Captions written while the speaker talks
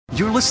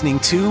You're listening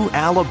to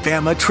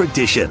Alabama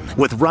Tradition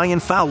with Ryan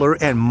Fowler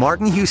and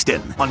Martin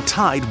Houston on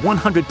Tide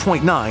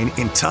 100.9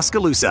 in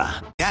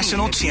Tuscaloosa.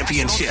 National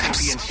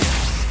championships,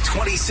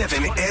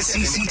 27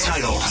 SEC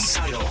titles,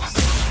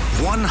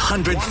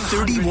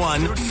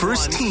 131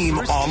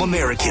 first-team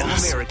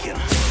All-Americans,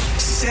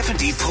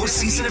 70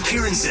 postseason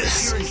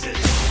appearances,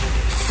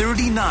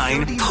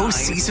 39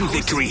 postseason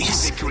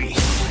victories.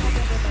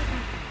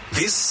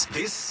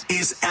 This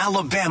is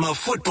Alabama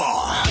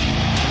football.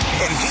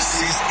 And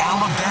this is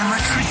Alabama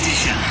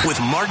Tradition with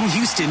Martin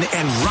Houston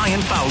and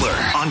Ryan Fowler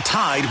on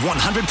Tide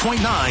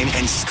 100.9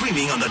 and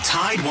streaming on the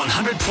Tide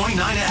 100.9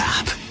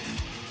 app.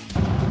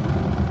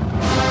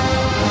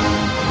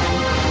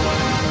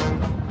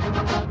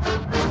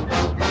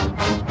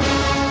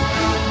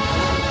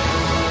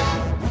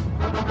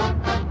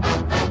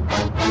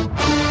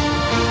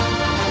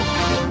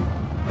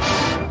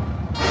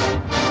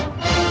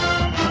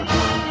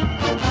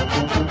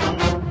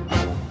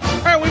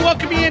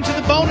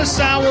 Bonus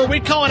hour. We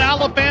call it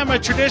Alabama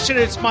Tradition.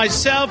 It's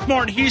myself,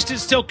 Martin Houston,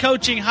 still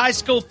coaching high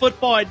school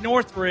football at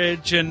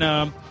Northridge. And,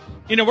 we're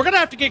going to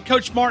have to get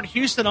Coach Martin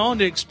Houston on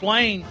to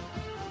explain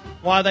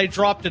why they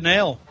dropped an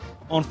L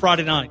on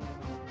Friday night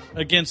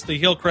against the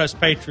Hillcrest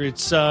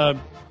Patriots. A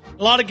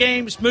lot of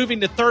games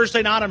moving to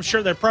Thursday night. I'm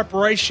sure they're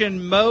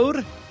preparation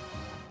mode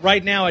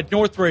right now at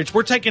Northridge.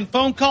 We're taking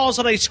phone calls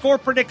on a score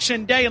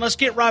prediction day, and let's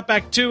get right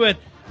back to it.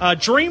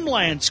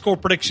 Dreamland score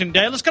prediction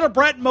day. Let's go to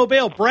Brett in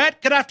Mobile.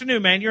 Brett, good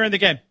afternoon, man. You're in the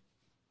game.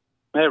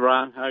 Hey,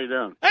 Ryan. How you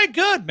doing? Hey,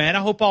 good, man. I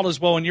hope all is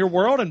well in your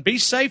world, and be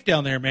safe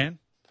down there, man.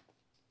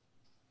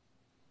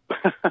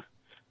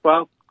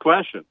 Well,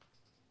 question.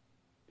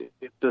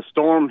 If the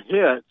storm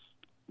hits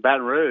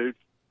Baton Rouge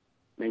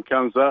and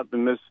comes up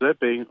in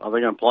Mississippi, are they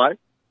going to play?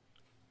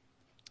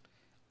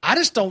 I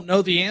just don't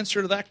know the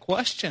answer to that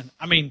question.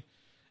 I mean,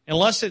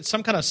 unless it's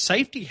some kind of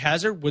safety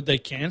hazard, would they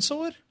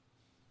cancel it?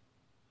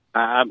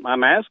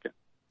 I'm asking.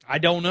 I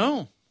don't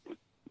know.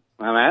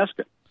 I'm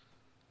asking.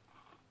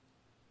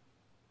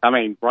 I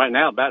mean, right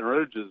now, Baton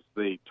Rouge is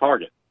the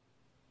target.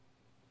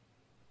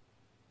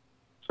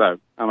 So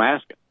I'm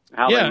asking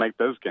how they make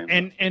those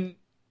games. And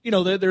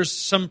there's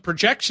some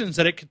projections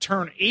that it could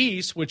turn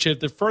east, which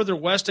if the further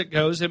west it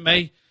goes, it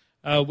may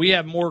we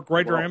have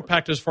greater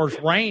impact as far as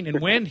rain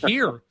and wind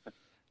here.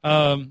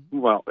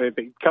 Well, if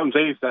it comes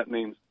east, that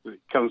means it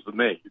comes to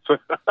me.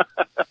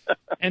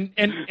 and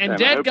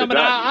dadgummit,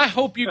 I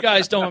hope you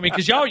guys don't. I mean,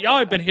 because y'all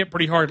have been hit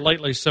pretty hard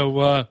lately,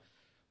 so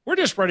we're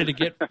just ready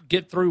to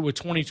get through with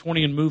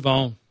 2020 and move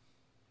on.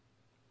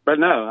 But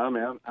no, I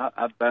mean,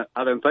 I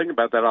didn't think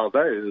about that all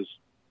day.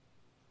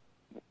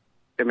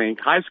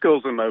 High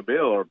schools in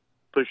Mobile are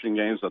pushing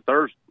games to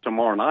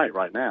tomorrow night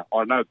right now,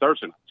 or no,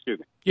 Thursday night. Excuse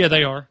me. Yeah,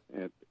 they are.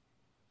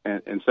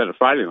 And instead of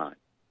Friday night,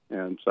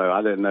 and so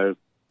I didn't know.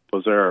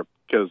 Was there,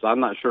 because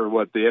I'm not sure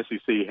what the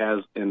SEC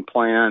has in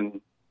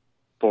plan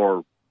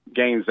for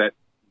games that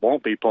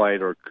won't be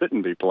played or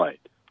couldn't be played.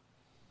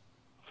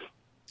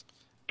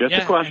 Just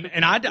a question.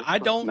 And I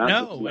don't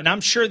know. And I'm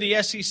sure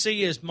the SEC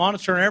is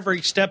monitoring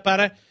every step at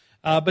it.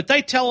 But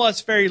they tell us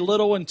very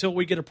little until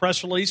we get a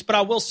press release. But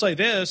I will say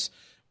this.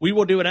 We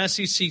will do an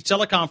SEC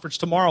teleconference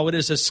tomorrow. It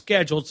is a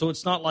scheduled, so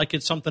it's not like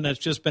it's something that's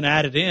just been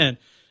added in.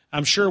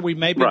 I'm sure we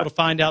may be able to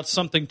find out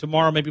something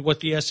tomorrow, maybe what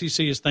the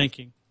SEC is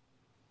thinking.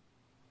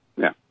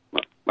 Yeah.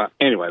 Well,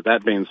 anyway,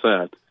 that being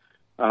said,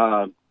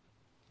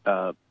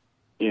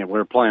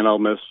 we're playing Ole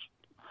Miss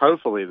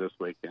hopefully this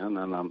weekend,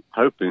 and I'm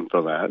hoping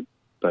for that.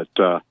 But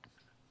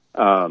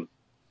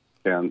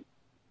and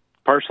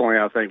personally,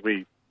 I think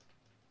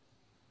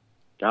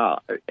I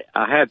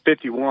had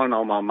 51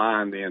 on my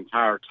mind the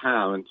entire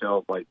time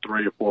until like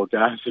 3 or 4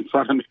 guys in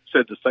front of me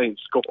said the same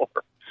score.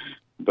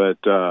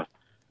 But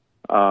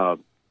I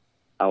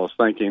was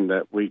thinking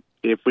that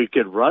if we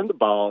could run the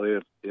ball,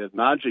 if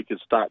Najee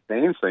could stop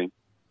dancing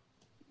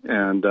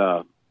and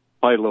play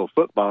a little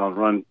football and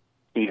run,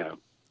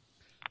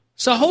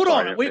 So hold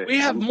on. We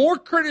have more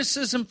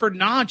criticism for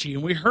Najee,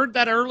 and we heard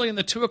that early in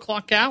the 2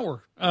 o'clock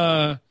hour.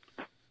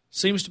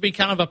 Seems to be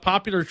kind of a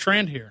popular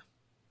trend here.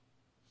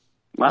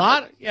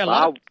 Well,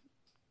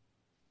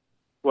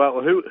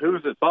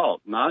 who's at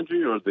fault,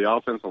 Najee or the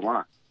offensive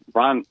line?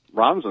 Brian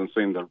Robinson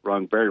seemed to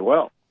run very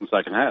well in the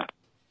second half.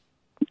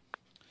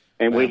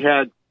 And we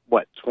had,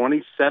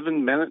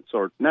 27 minutes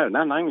not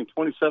even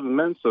 27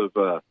 minutes of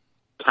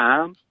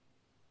time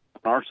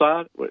on our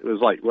side? It was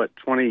like,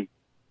 20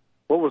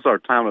 – what was our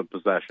time of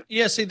possession?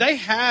 Yeah, see,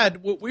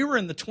 we were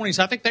in the 20s.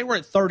 I think they were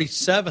at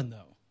 37, though.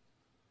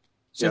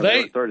 So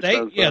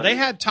they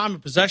had time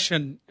of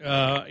possession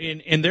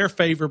in their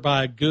favor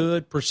by a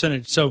good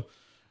percentage. So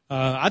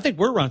I think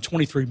we're around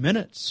 23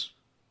 minutes.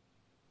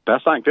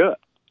 That's not good.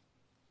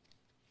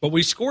 But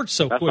we scored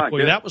so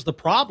quickly. That was the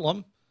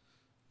problem.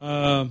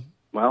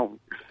 Well,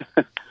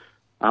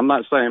 I'm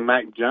not saying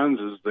Mac Jones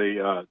is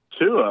the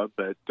Tua,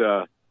 but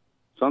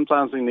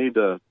sometimes we need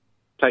to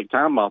take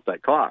time off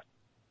that clock.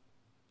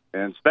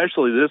 And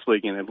especially this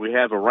weekend, if we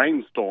have a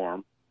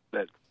rainstorm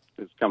that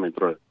is coming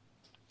through,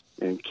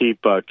 and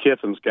keep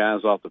Kiffin's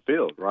guys off the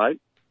field, right?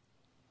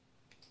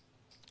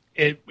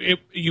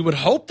 you would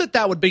hope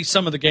that would be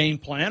some of the game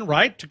plan,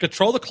 right? To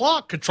control the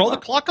clock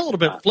a little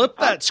bit, flip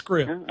that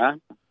script.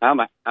 I'm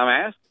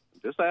asking,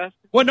 just asking.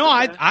 Well, no,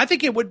 I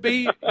think it would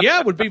be,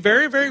 it would be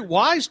very, very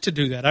wise to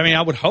do that. I mean,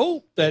 I would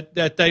hope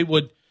that they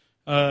would,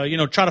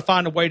 try to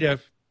find a way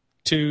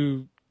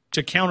to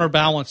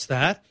counterbalance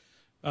that.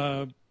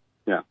 But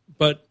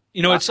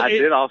I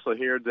did also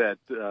hear that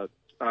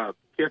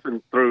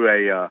Kiffin threw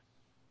a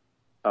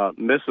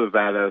missive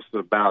at us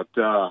about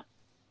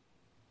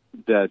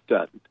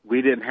that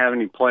we didn't have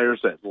any players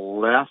that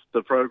left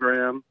the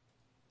program.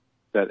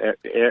 That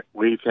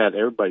we've had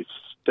everybody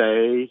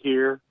stay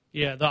here.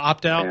 Yeah, the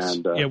opt-outs.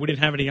 We didn't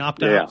have any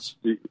opt-outs.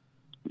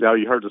 Yeah,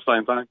 you heard the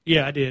same thing?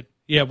 Yeah, I did.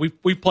 Yeah, we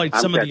played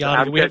some of the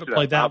audio. We haven't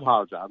played that one. I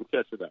apologize. I'm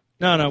catching that.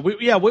 No.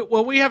 We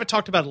haven't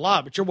talked about it a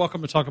lot, but you're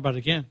welcome to talk about it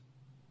again.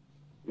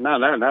 No.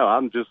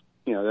 I'm just,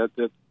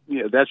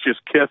 that's just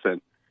Kiffin.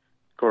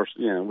 Of course,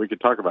 we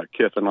could talk about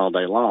Kiffin all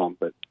day long,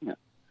 but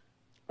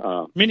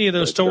many of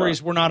those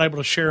stories we're not able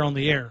to share on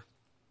the air.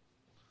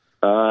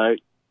 Not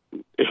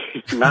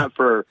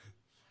for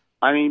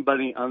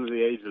anybody under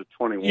the age of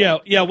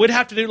 21. Yeah, we'd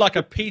have to do like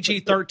a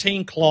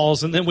PG-13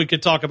 clause, and then we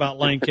could talk about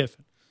Lane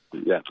Kiffin.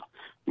 Yeah.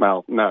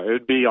 Well, no,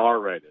 it'd be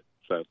R-rated,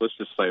 so let's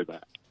just say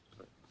that.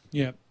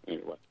 Yeah.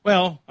 Anyway.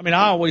 Well, I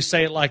always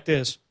say it like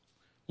this.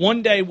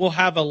 One day we'll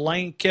have a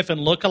Lane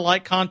Kiffin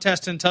look-alike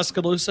contest in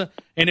Tuscaloosa,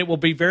 and it will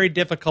be very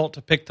difficult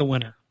to pick the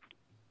winner.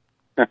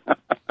 Anyway,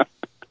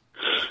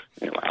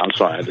 I'm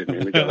sorry. I didn't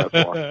mean to go that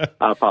far.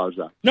 I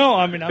apologize. No,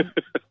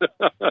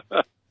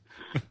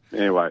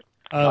 Anyway.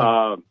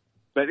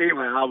 But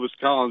anyway, I was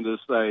calling to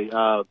say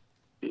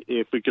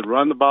if we could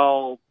run the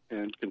ball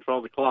and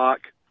control the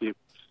clock,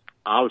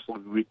 obviously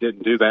we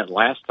didn't do that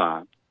last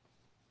time.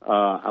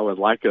 I would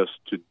like us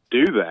to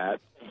do that,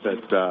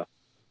 but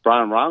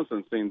Brian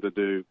Robinson seemed to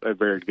do a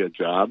very good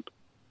job.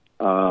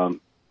 Barry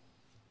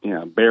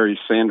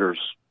Sanders,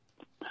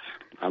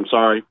 I'm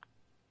sorry, I'm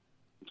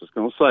just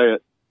going to say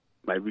it.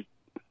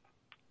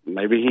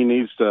 Maybe he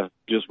needs to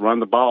just run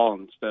the ball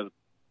instead of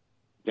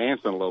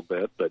dancing a little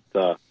bit, but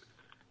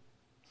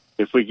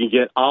if we can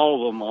get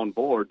all of them on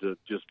board to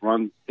just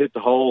hit the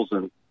holes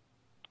and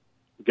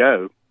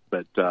go,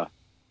 but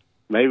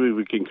maybe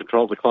we can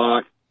control the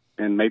clock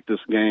and make this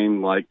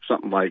game like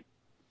something like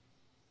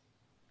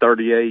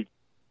 38-17.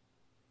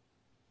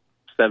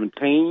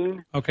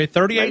 Okay,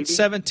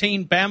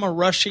 38-17, Bama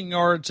rushing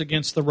yards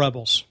against the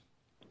Rebels.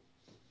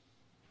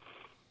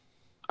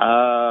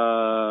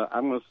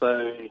 I'm going to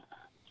say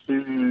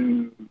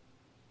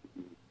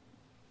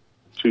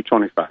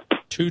 225.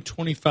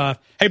 225.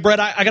 Hey, Brett,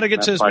 I got to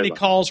get to as many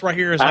calls right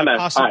here as I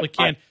possibly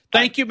can.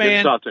 Thank you,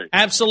 man.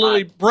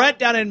 Absolutely. Brett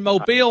down in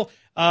Mobile.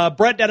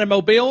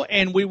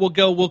 And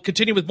we'll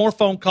continue with more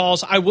phone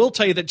calls. I will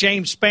tell you that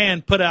James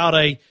Spann put out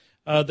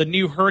the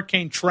new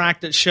hurricane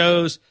track that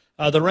shows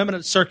the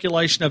remnant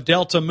circulation of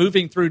Delta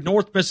moving through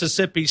North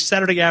Mississippi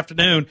Saturday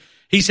afternoon.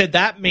 He said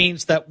that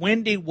means that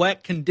windy,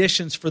 wet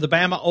conditions for the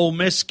Bama-Ole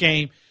Miss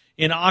game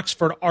in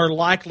Oxford are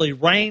likely.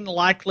 Rain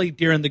likely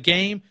during the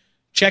game.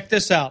 Check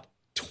this out.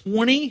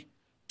 20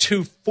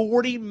 to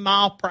 40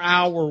 mile per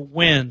hour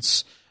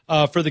winds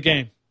for the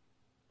game.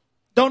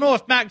 Don't know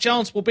if Mac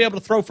Jones will be able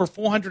to throw for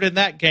 400 in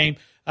that game.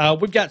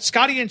 We've got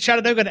Scotty in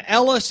Chattanooga and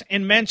Ellis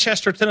in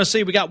Manchester,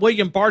 Tennessee. We got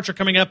William Barger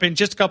coming up in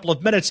just a couple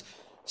of minutes.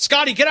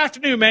 Scotty, good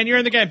afternoon, man. You're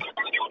in the game.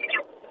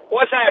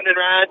 What's happening,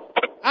 Ryan?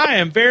 I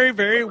am very,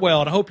 very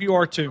well, and I hope you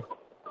are too.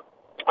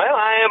 Well,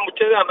 I am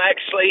too. I'm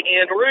actually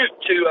en route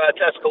to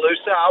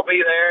Tuscaloosa. I'll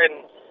be there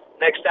in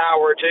next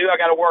hour or two. I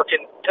got to work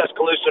in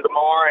Tuscaloosa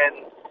tomorrow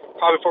and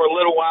probably for a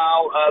little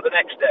while the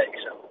next day.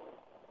 So.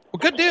 Well,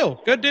 good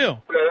deal. Yeah.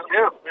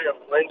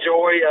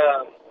 Enjoy.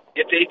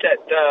 Get to eat that.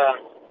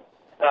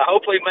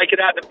 Hopefully, make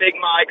it out to Big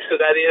Mike's. So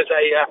that is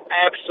a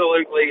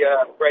absolutely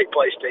great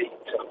place to eat.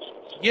 So.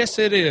 Yes,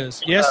 it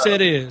is.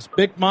 It is.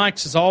 Big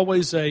Mike's is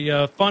always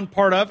a fun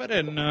part of it,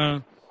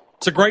 and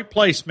it's a great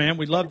place, man.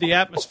 We love the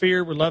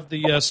atmosphere. We love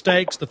the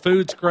steaks. The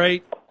food's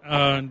great.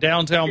 And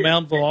downtown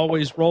Mountville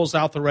always rolls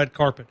out the red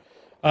carpet.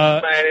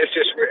 Man, it's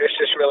just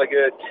really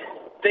good.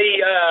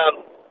 The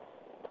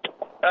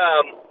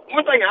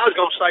one thing I was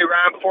going to say,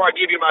 Ryan, before I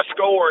give you my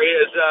score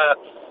is,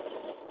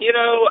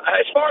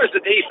 as far as the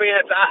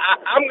defense,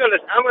 I'm gonna,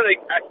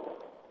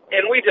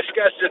 and we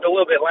discussed it a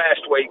little bit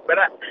last week, but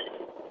I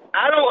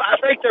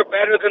think they're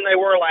better than they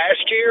were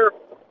last year.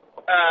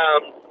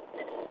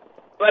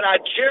 But I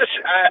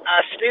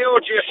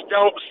still just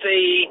don't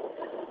see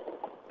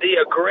the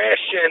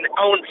aggression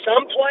on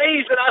some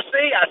plays that I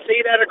see. I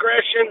see that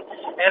aggression,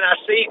 and I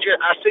see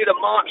the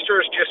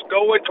monsters just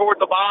going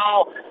toward the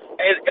ball.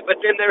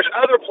 But then there's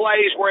other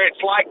plays where it's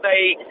like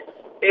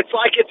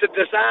it's a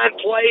design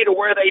play to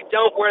where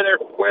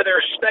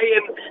they're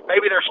staying.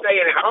 Maybe they're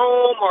staying at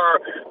home, or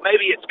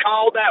maybe it's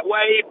called that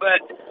way.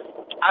 But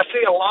I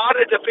see a lot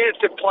of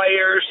defensive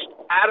players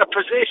out of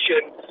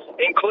position,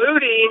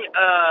 including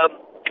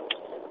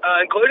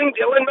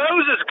Dylan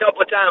Moses a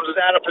couple of times was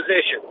out of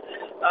position.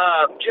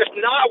 Just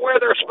not where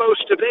they're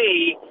supposed to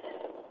be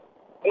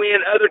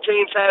when other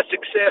teams have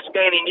success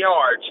gaining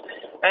yards.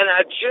 and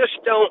I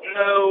just don't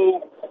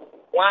know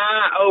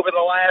why over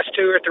the last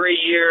 2 or 3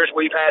 years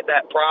we've had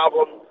that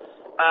problem.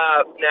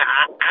 Now,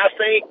 I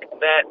think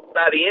that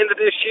by the end of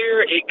this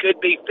year, it could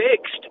be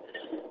fixed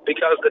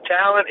because the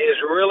talent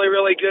is really,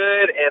 really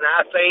good, and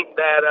I think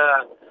that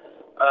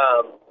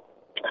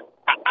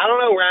I don't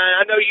know, Ryan.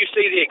 I know you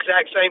see the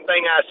exact same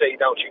thing I see,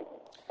 don't you?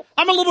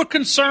 I'm a little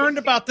concerned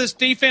about this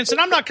defense, and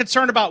I'm not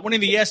concerned about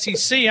winning the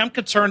SEC. I'm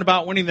concerned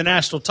about winning the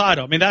national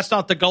title. I mean, that's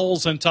not the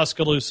goals in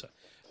Tuscaloosa.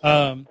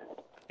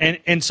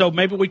 And so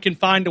maybe we can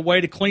find a way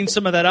to clean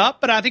some of that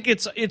up, but I think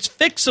it's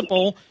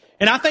fixable,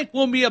 and I think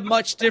we'll be a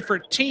much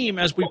different team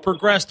as we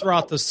progress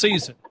throughout the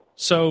season.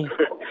 So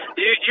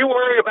you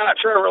worry about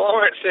Trevor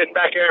Lawrence sitting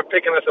back there and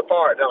picking us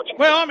apart, don't you?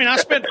 Well, I mean, I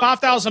spent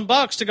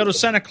 $5,000 to go to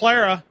Santa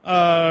Clara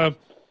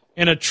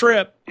in a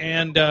trip,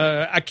 and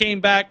I came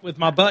back with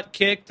my butt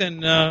kicked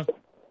and, a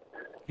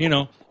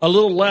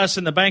little less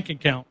in the bank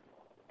account.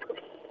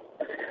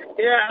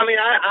 Yeah, I mean,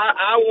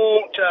 I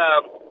want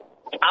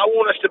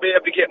us to be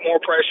able to get more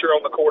pressure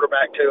on the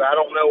quarterback, too. I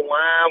don't know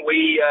why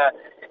we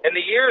in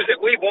the years that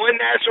we've won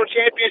national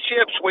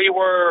championships, we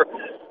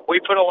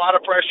put a lot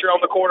of pressure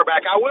on the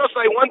quarterback. I will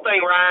say one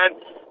thing, Ryan.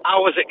 I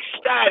was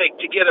ecstatic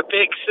to get a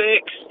pick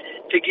six,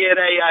 to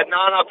get a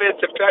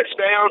non-offensive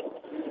touchdown,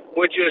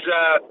 which is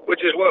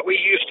what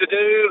we used to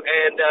do,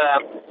 and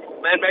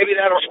man, maybe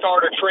that'll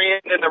start a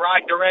trend in the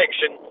right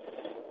direction.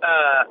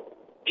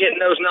 Getting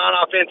those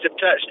non-offensive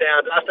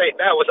touchdowns, I think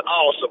that was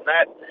awesome.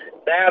 That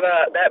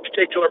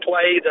particular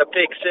play, the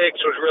pick six,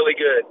 was really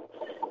good.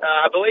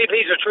 I believe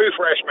he's a true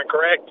freshman,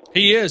 correct?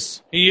 He is.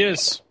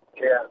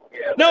 Yeah.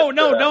 No. One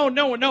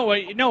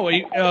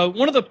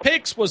of the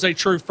picks was a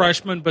true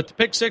freshman, but the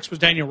pick six was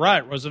Daniel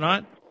Wright, was it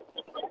not?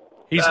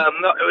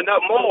 No,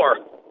 Moore.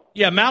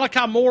 Yeah,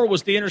 Malachi Moore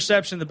was the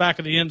interception in the back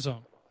of the end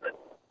zone.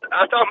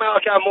 I thought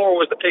Malachi Moore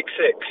was the pick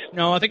six.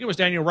 No, I think it was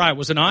Daniel Wright,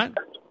 was it not?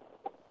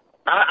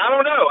 I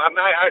don't know. I'm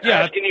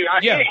asking you.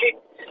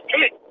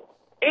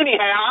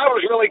 Anyhow, I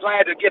was really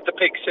glad to get the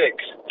pick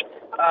six.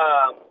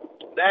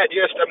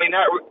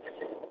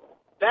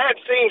 That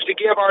seems to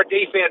give our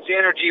defense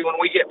energy when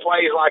we get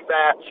plays like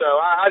that. So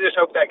I just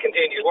hope that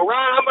continues. Well,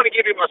 Ryan, I'm going to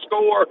give you my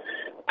score.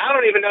 I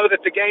don't even know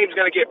that the game's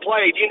going to get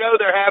played. You know,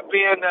 there's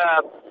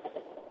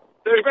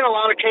been a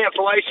lot of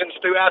cancellations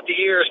throughout the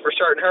years for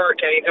certain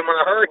hurricanes, and when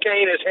a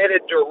hurricane is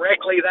headed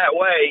directly that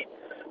way,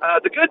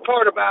 the good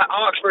part about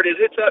Oxford is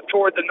it's up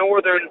toward the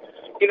northern.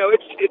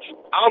 It's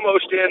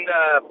almost in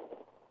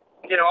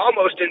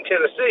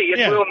Tennessee.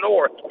 It's real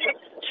north.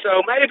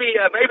 So maybe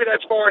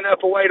that's far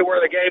enough away to where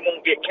the game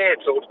won't get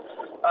canceled.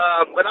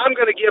 But I'm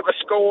going to give a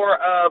score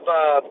of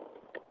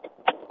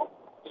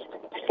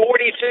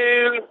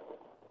 42-14.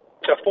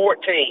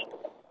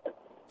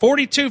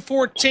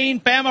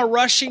 42-14, Bama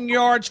rushing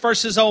yards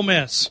versus Ole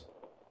Miss.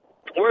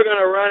 We're going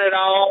to run it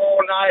all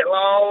night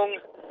long,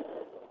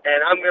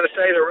 and I'm going to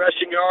say the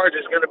rushing yards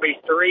is going to be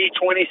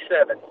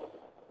 327.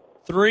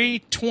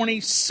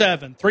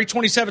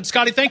 327.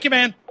 Scotty, thank you,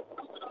 man.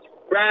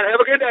 Ryan, have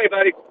a good day,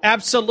 buddy.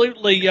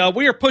 Absolutely.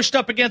 We are pushed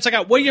up against. I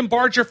got William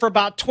Barger for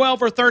about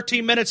 12 or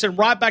 13 minutes and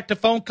right back to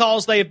phone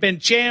calls. They have been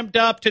jammed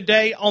up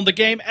today on the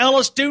game.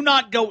 Ellis, do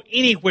not go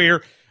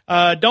anywhere.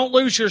 Don't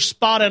lose your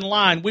spot in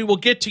line. We will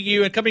get to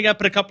you, and coming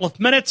up in a couple of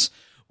minutes,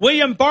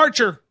 William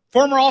Barger,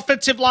 former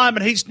offensive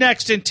lineman. He's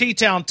next in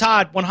T-Town.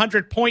 Tide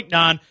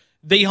 100.9,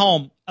 the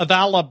home of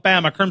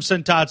Alabama.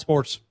 Crimson Tide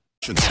Sports.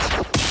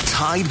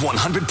 Tide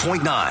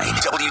 100.9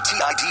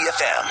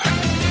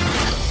 WTID-FM.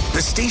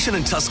 The station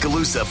in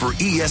Tuscaloosa for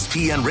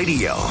ESPN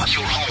Radio.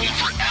 Your home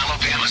for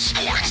Alabama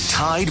sports.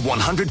 Tide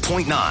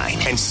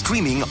 100.9 and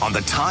streaming on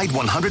the Tide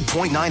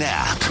 100.9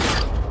 app.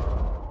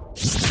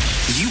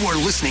 You are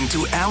listening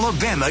to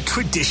Alabama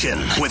Tradition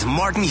with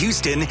Martin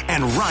Houston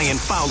and Ryan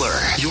Fowler.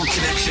 Your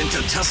connection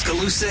to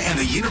Tuscaloosa and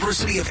the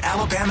University of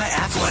Alabama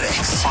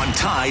athletics on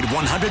Tide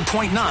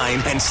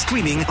 100.9 and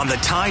streaming on the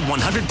Tide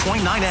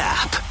 100.9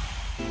 app.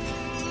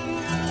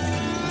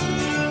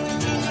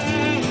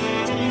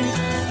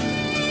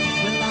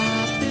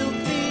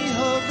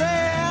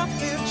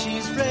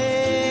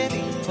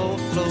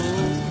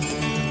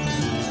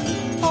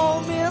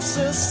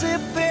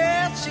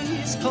 Mississippi,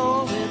 she's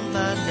calling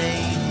my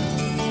name.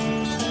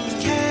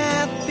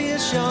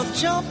 Catfish are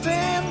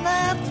jumping,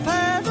 that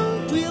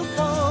paddle wheel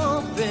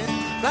bumping.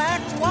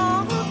 Black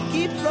water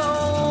keep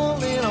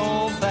rolling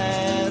on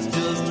fast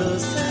just the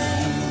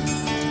same.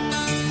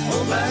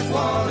 Oh, black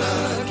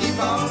water keep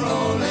on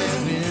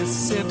rolling.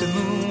 Mississippi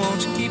moon,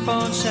 won't you keep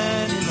on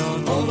shining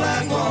on me? Oh,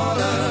 black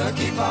water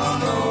keep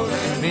on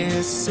rolling.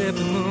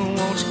 Mississippi moon,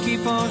 won't you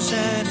keep on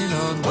shining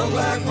on me? Oh,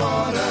 black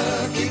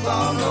water keep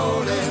on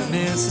rolling.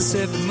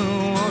 Mississippi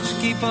moon, won't you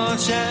keep on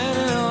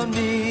shining on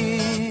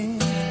me?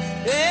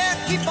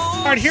 Yeah, keep on.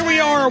 All right, here we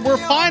are. We're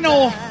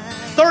final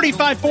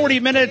 35, 40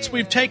 minutes.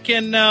 We've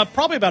taken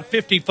probably about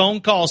 50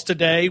 phone calls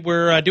today.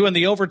 We're doing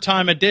the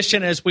overtime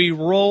edition as we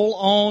roll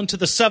on to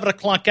the 7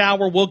 o'clock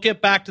hour. We'll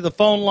get back to the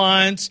phone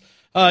lines.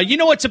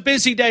 It's a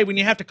busy day when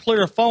you have to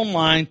clear a phone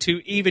line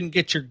to even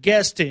get your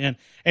guest in,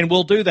 and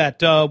we'll do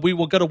that. We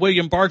will go to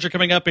William Barger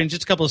coming up in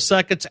just a couple of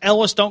seconds.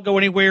 Ellis, don't go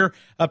anywhere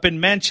up in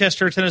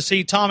Manchester,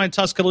 Tennessee. Tom in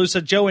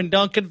Tuscaloosa. Joe in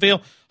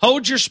Duncanville.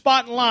 Hold your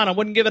spot in line. I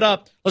wouldn't give it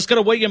up. Let's go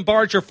to William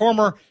Barger,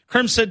 former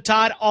Crimson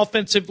Tide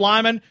offensive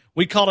lineman.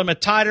 We call him a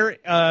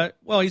Tider.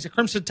 He's a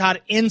Crimson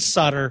Tide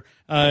insider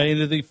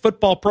into the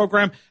football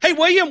program. Hey,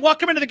 William,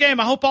 welcome into the game.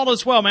 I hope all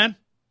is well, man.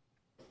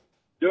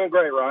 Doing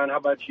great, Ryan. How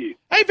about you?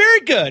 Hey,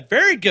 very good,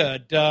 very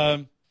good.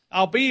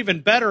 I'll be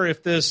even better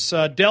if this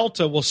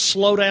Delta will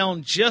slow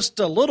down just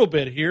a little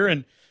bit here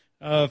and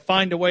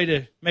find a way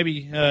to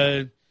maybe,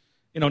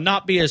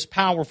 not be as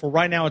powerful.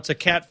 Right now it's a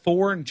Cat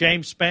 4, and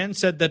James Spann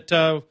said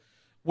that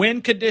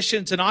wind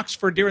conditions in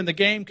Oxford during the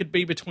game could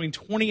be between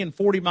 20 and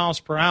 40 miles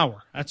per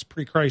hour. That's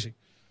pretty crazy.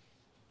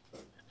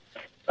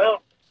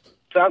 Well,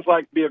 sounds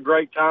like it'd be a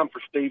great time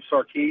for Steve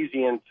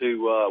Sarkisian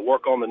to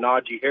work on the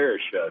Najee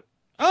Harris show.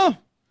 Oh,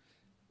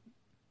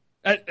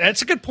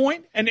 that's a good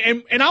point. And I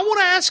want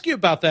to ask you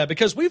about that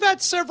because we've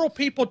had several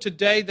people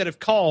today that have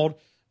called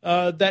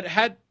that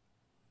had,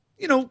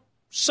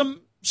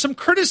 some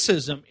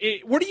criticism.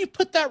 Where do you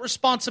put that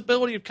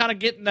responsibility of kind of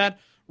getting that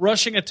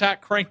rushing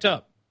attack cranked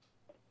up?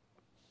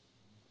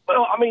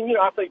 Well,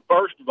 I think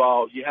first of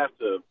all, you have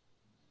to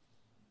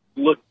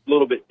look a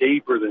little bit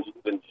deeper than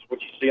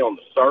what you see on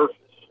the surface.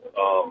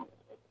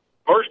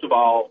 First of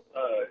all,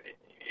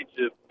 it's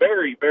a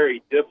very,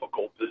 very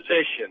difficult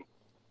position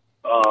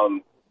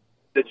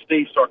that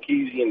Steve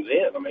Sarkisian's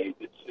in.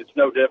 It's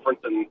no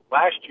different than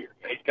last year.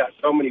 He's got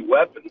so many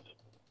weapons,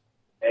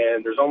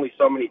 and there's only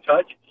so many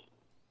touches,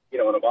 in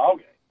a ball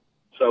game.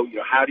 So,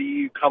 how do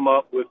you come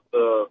up with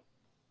the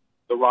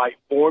right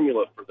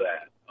formula for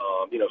that?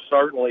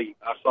 Certainly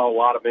I saw a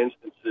lot of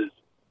instances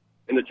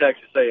in the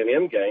Texas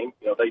A&M game.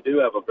 They do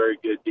have a very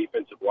good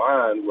defensive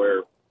line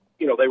where,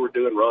 they were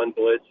doing run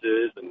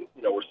blitzes and,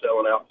 were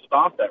selling out to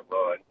stop that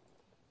run.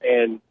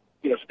 And,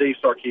 Steve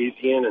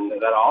Sarkisian and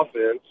that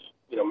offense,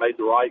 made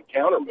the right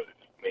counter move.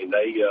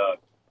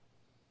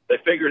 They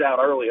figured out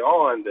early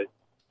on that,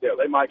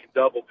 they might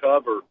double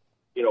cover,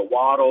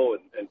 Waddle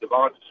and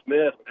Devonta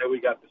Smith. But hey, we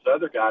got this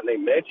other guy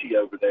named Mechie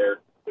over there.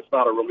 It's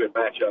not a real good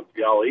matchup for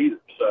y'all either.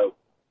 So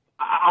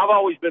I've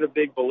always been a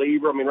big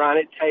believer. Ryan,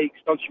 it takes,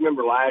 don't you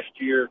remember last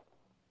year,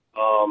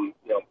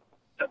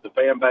 the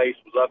fan base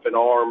was up in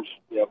arms,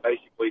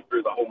 basically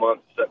through the whole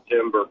month of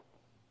September.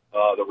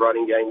 The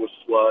running game was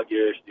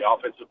sluggish. The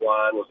offensive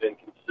line was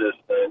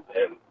inconsistent.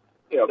 And,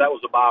 that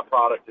was a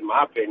byproduct, in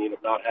my opinion,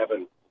 of not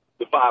having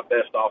the 5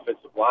 best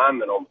offensive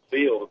linemen on the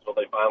field until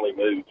they finally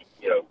moved,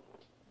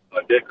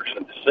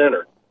 Dickerson to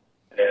center.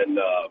 And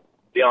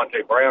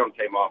Deontay Brown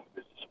came off of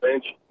his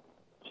suspension.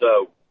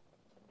 So,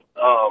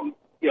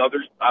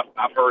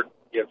 I've heard,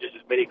 just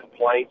as many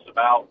complaints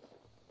about,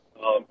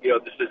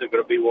 this isn't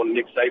going to be one of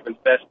Nick Saban's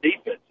best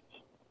defenses.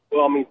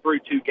 Well, through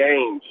 2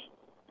 games,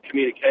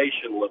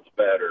 communication looks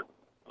better.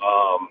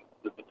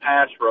 The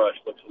pass rush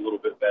looks a little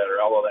bit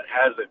better, although that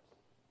hasn't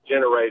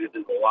generated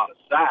a lot of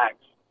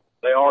sacks.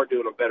 They are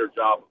doing a better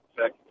job of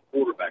protecting the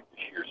quarterback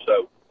this year.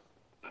 So,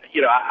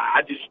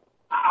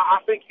 I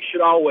think you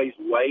should always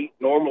wait.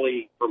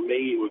 Normally, for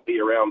me, it would be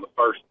around the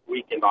first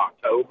week in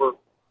October.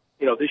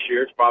 This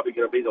year it's probably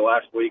going to be the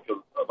last week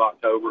of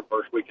October,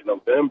 first week of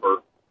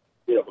November,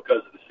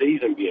 because of the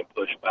season being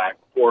pushed back.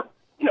 Before,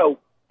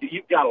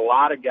 you've got a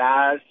lot of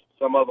guys.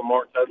 Some of them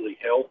aren't totally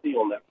healthy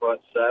on that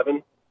front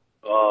 7.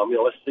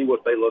 Let's see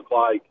what they look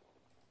like,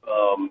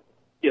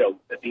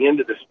 at the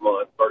end of this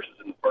month versus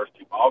in the first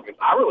 2 ball games.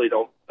 I really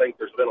don't think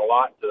there's been a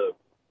lot to,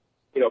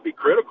 be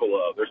critical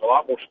of. There's a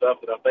lot more stuff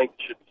that I think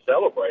should be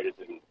celebrated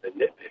than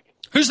nitpicking.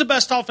 Who's the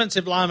best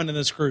offensive lineman in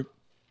this group?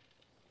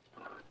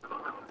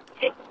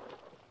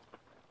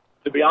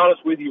 To be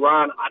honest with you,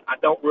 Ryan, I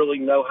don't really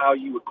know how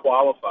you would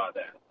qualify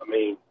that.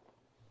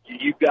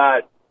 You've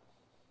got,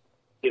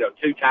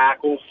 2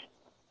 tackles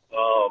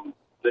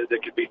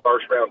that could be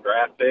first-round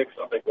draft picks.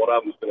 I think one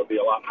of them is going to be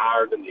a lot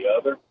higher than the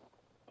other.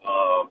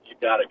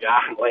 You've got a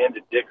guy,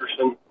 Landon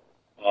Dickerson,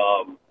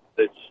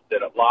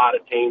 that a lot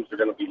of teams are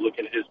going to be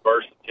looking at his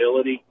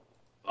versatility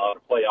to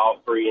play all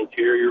 3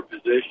 interior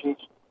positions.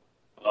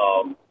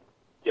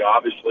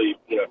 Obviously,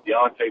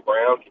 Deontay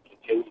Brown can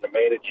continue to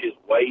manage his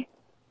weight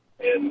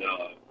and,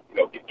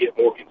 get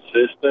more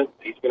consistent.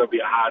 He's going to be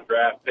a high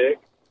draft pick.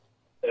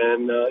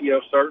 And,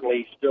 certainly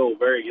he's still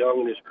very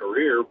young in his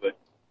career, but,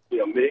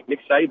 Nick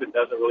Saban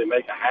doesn't really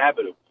make a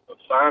habit of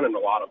signing a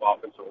lot of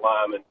offensive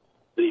linemen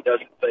that he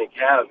doesn't think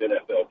have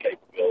NFL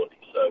capability.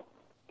 So,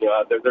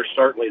 there's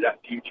certainly that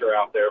future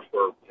out there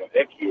for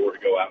Ekiyor to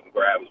go out and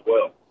grab as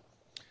well.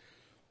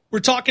 We're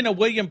talking to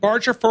William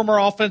Barger, former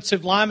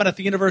offensive lineman at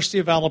the University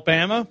of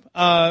Alabama.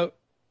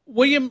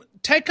 William,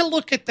 take a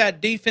look at that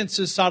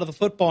defensive side of the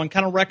football and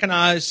kind of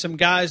recognize some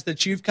guys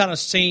that you've kind of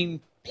seen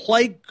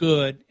play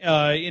good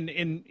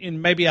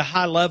in maybe a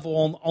high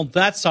level on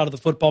that side of the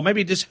football.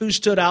 Maybe just who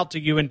stood out to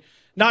you, and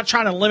not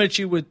trying to limit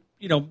you with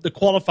the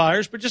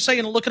qualifiers, but just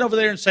saying, looking over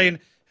there and saying,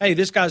 hey,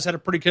 this guy's had a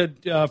pretty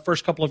good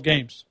first couple of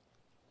games.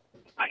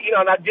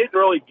 And I didn't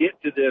really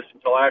get to this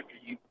until after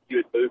you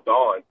had moved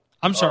on.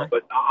 I'm sorry.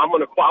 But I'm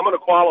going to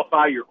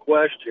qualify your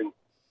question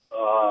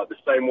the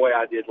same way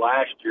I did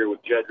last year with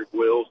Jedrick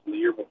Wills and the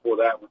year before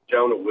that with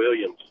Jonah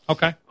Williams.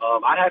 Okay.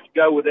 I'd have to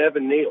go with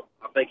Evan Neal.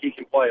 I think he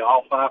can play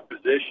all 5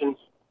 positions,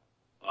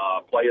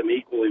 play them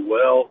equally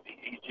well.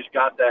 He's just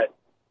got that,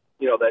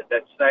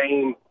 that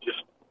same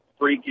just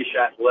freakish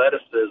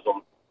athleticism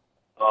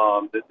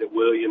that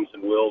Williams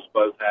and Wills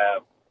both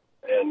have.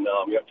 And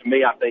to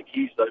me, I think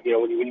he's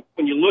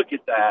when you look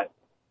at that,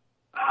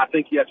 I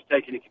think you have to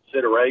take into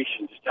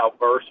consideration just how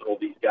versatile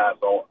these guys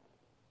are.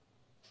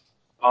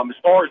 As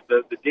far as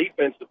the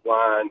defensive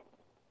line,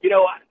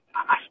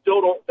 I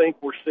still don't think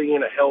we're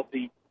seeing a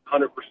healthy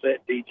 100%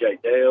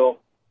 DJ Dale.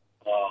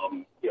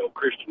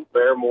 Christian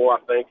Barrymore, I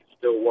think, is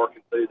still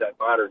working through that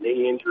minor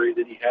knee injury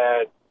that he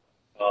had.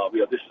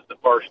 This is the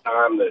first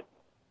time that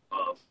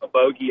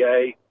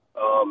Abogier,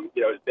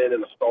 has been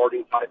in a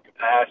starting type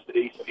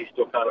capacity, so he's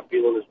still kind of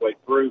feeling his way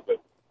through. But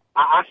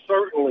I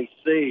certainly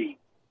see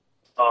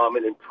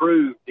an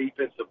improved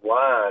defensive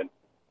line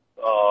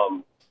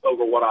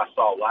over what I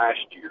saw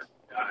last year.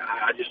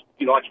 I just,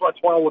 that's why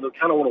I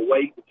kind of want to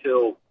wait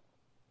until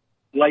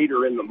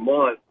later in the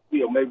month.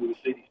 Maybe we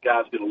see these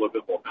guys get a little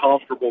bit more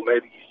comfortable.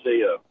 Maybe you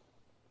see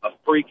a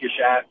freakish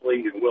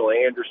athlete and Will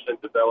Anderson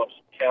develop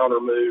some counter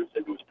moves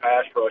into his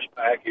pass rush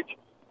package,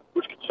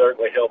 which could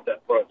certainly help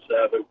that front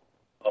seven.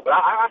 But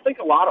I think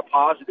a lot of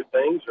positive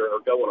things are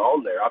going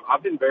on there.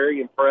 I've been very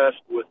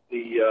impressed with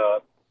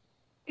the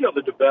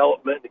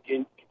development, the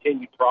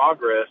continued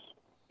progress.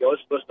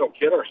 Let's don't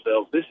kid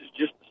ourselves. This is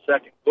just the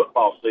second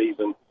football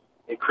season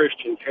in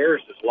Christian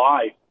Harris's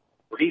life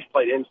where he's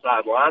played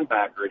inside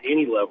linebacker at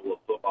any level of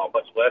football,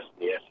 much less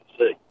in the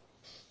SEC.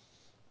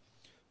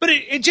 But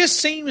it just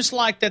seems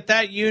like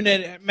that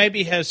unit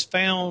maybe has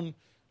found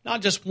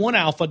not just one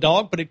alpha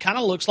dog, but it kind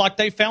of looks like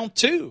they found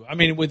 2. I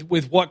mean,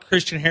 with what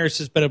Christian Harris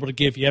has been able to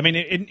give you. I mean,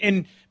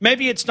 and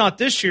maybe it's not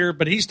this year,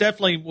 but he's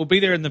definitely will be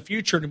there in the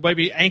future to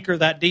maybe anchor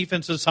that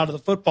defensive side of the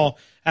football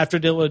after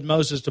Dylan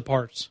Moses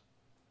departs.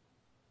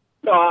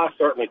 No, I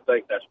certainly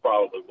think that's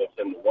probably what's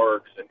in the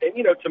works. And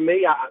to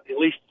me, at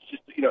least it's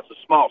just, it's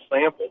a small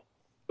sample.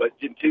 But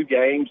in 2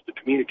 games, the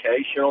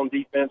communication on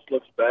defense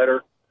looks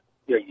better.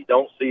 You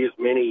don't see as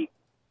many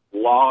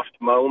lost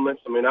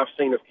moments. I mean, I've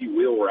seen a few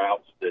wheel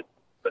routes that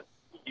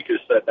you could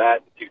have said that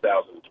in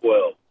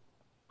 2012.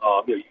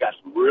 You got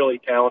some really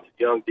talented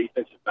young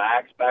defensive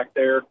backs back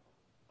there.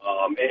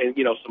 And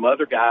some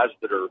other guys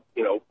that are,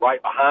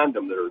 right behind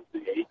them that are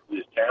equally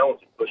as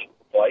talented pushing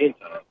for playing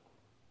time.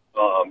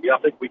 I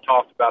think we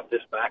talked about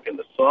this back in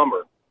the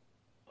summer.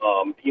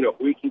 If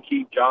we can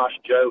keep Josh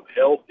Jobe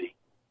healthy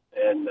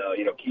and,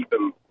 keep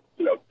him,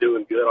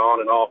 doing good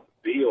on and off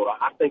the field,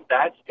 I think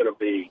that's going to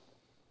be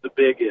the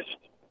biggest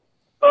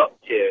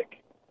uptick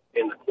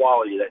in the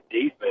quality of that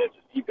defense.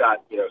 If you've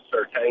got,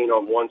 Surtain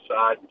on one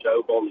side and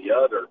Jobe on the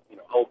other,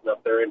 holding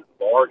up their end of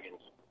the bargains,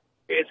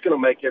 it's going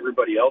to make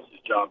everybody else's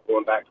job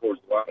going back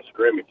towards the line of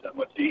scrimmage that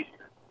much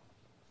easier.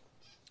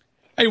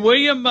 Hey,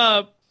 William,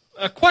 a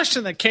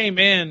question that came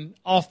in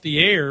off the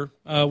air.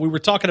 We were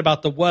talking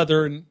about the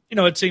weather, and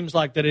it seems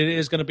like that it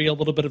is going to be a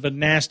little bit of a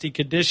nasty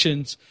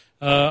conditions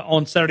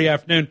on Saturday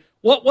afternoon.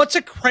 What's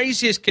the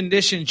craziest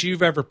conditions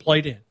you've ever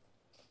played in?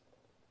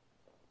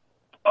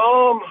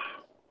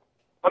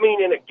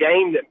 In a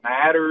game that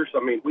matters.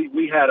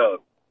 We had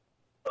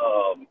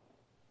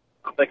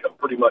I think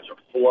pretty much a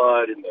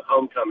flood in the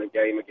homecoming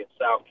game against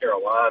South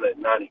Carolina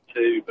in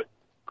 '92.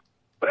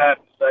 But I have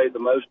to say the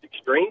most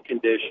extreme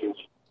conditions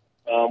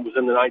was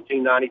in the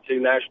 1992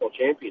 National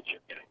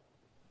Championship game.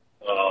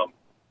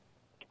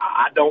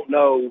 I don't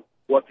know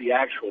what the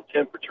actual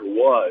temperature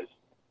was,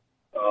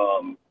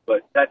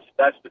 but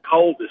that's the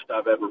coldest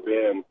I've ever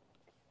been.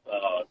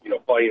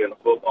 Playing in a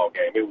football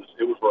game, it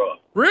was rough.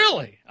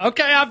 Really?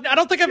 Okay, I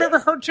don't think I've ever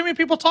heard too many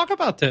people talk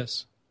about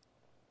this.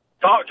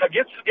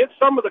 Get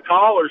some of the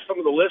callers, some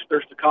of the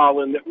listeners to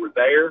call in that were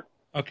there.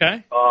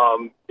 Okay.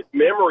 If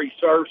memory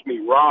serves me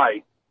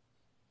right,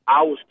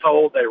 I was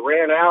told they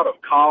ran out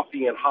of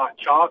coffee and hot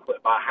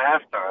chocolate by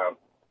halftime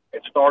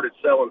and started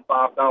selling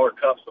 $5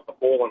 cups of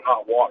boiling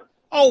hot water.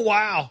 Oh,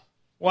 wow.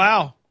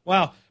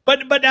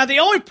 But now the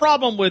only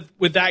problem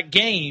with that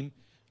game,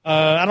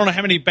 I don't know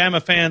how many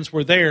Bama fans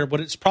were there, but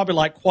it's probably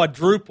like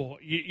quadruple.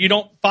 You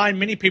don't find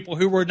many people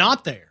who were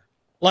not there.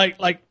 Like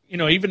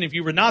even if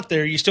you were not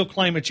there, you still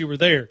claim that you were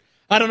there.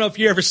 I don't know if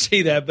you ever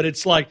see that, but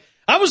it's like,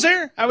 I was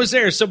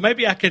there. So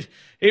maybe I could,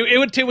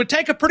 it would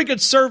take a pretty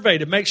good survey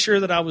to make sure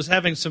that I was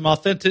having some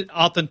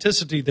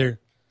authenticity there.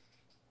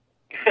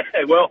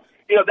 Well,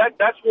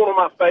 that's one of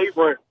my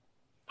favorite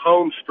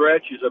home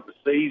stretches of the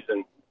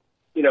season,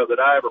 that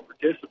I ever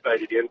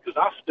participated in, because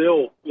I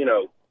still,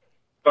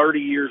 30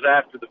 years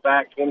after the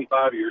fact,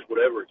 25 years,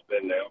 whatever it's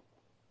been now,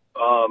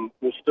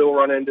 we'll still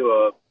run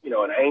into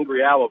an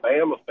angry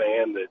Alabama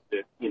fan that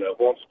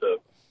wants to,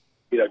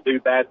 do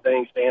bad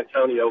things to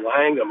Antonio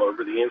Langham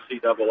over the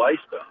NCAA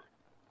stuff.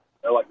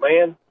 They're like,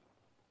 man,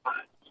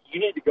 you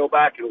need to go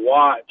back and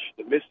watch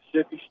the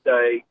Mississippi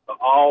State, the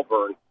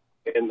Auburn,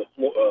 in the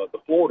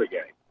Florida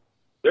game.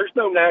 There's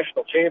no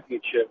national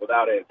championship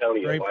without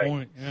Antonio Great Lane.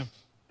 point. Yeah.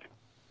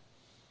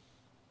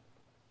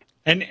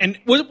 And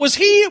was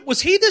he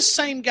the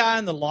same guy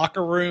in the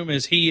locker room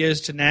as he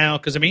is to now?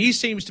 Because I mean, he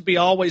seems to be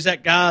always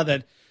that guy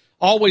that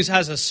always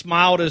has a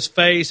smile to his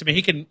face. I mean,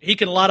 he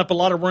can light up a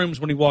lot of rooms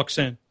when he walks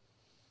in.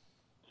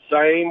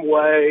 Same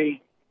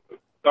way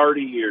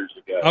 30 years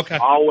ago. Okay.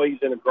 Always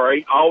in a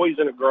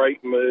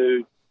great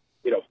mood,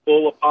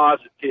 full of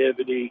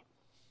positivity.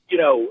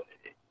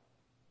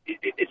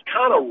 It's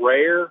kind of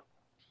rare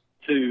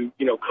to,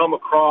 come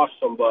across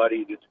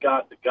somebody that's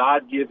got the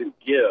God-given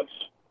gifts,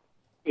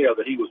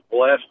 that he was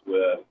blessed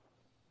with,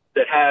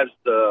 that has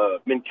the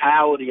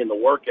mentality and the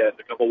work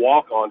ethic of a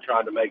walk-on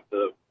trying to make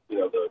the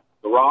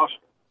roster.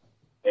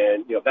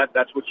 And,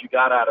 that's what you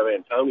got out of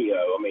Antonio.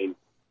 I mean,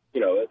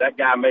 that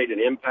guy made an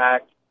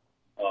impact,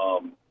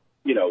 on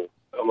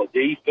the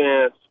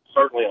defense,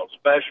 certainly on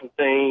special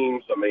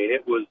teams. I mean,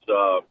 it was,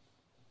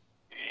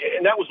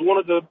 and that was one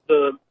of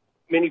the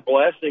many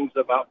blessings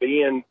about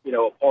being,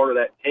 a part of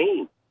that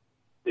team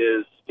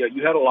is,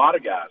 you had a lot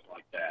of guys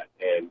like that.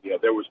 And,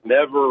 there was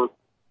never,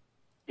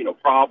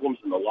 problems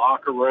in the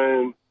locker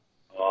room.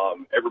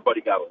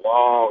 Everybody got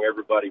along.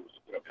 Everybody was,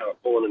 kind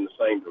of pulling in the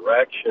same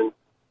direction.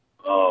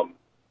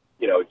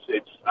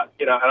 It's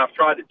and I've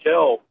tried to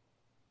tell,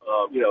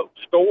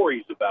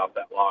 stories about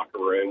that locker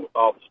room with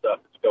all the stuff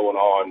that's going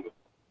on with,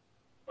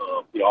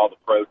 all the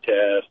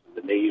protests and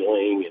the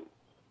kneeling and,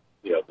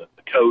 the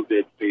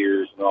COVID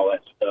fears and all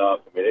that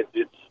stuff. I mean,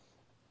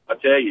 I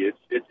tell you,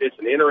 it's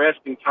an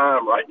interesting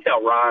time right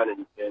now,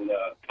 Ryan, in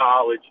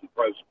college and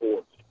pro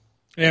sports.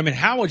 Yeah, I mean,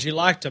 how would you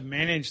like to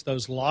manage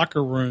those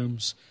locker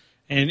rooms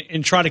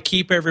and try to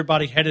keep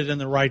everybody headed in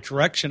the right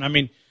direction? I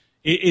mean,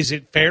 is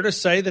it fair to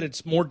say that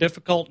it's more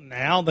difficult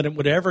now than it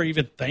would ever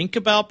even think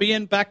about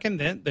being back in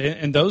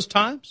those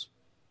times?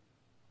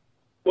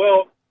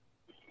 Well,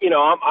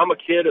 I'm a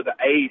kid of the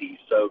 80s,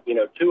 so,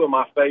 two of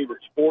my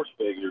favorite sports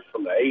figures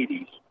from the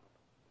 80s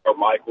are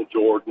Michael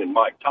Jordan and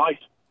Mike Tyson.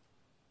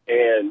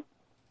 And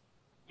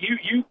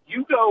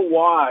you go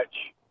watch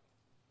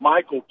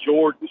Michael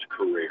Jordan's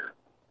career,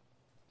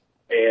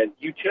 and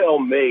you tell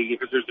me,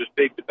 because there's this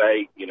big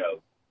debate,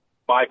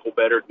 Michael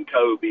better than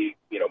Kobe,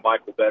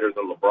 Michael better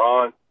than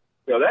LeBron.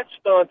 That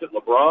stunt that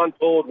LeBron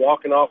pulled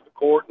walking off the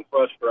court in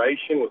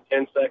frustration with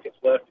 10 seconds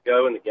left to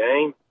go in the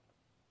game,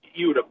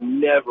 you would have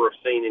never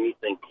seen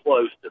anything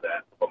close to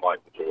that from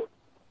Michael Jordan.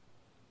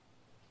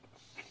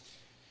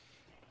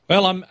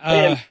 Well,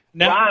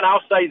 now, Ryan,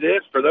 I'll say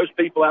this for those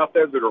people out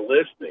there that are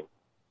listening,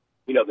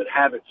 that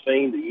haven't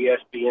seen the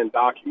ESPN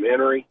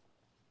documentary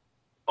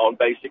on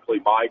basically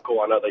Michael.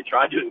 I know they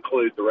tried to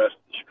include the rest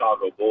of the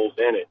Chicago Bulls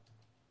in it,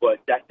 but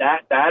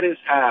that is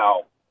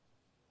how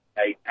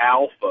a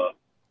alpha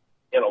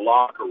in a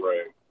locker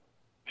room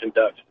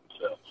conducts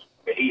themselves.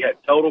 I mean, he had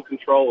total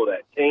control of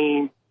that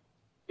team.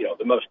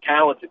 The most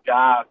talented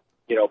guy,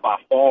 by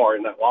far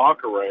in that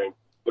locker room.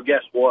 But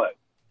guess what?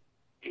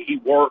 He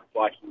worked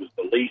like he was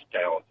the least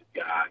talented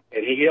guy,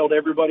 and he held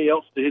everybody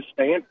else to his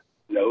standard.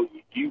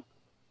 You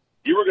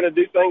were going to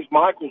do things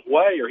Michael's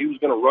way, or he was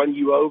going to run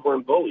you over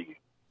and bully you.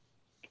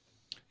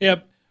 Yeah.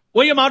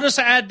 William, I'll just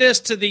add this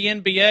to the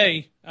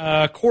NBA.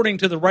 According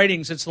to the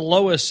ratings, it's the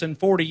lowest in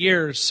 40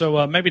 years,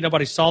 so maybe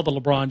nobody saw the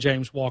LeBron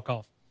James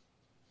walk-off.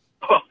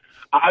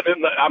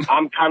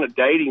 I'm kind of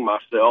dating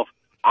myself.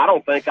 I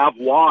don't think I've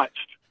watched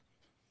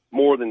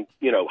more than,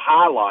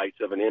 highlights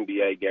of an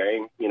NBA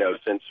game,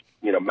 since,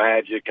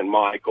 Magic and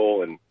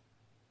Michael and,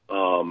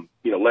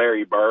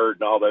 Larry Bird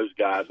and all those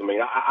guys. I mean,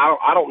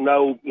 I don't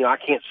know, I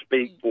can't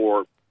speak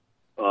for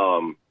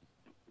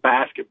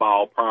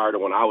basketball prior to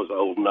when I was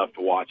old enough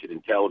to watch it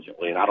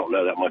intelligently, and I don't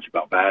know that much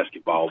about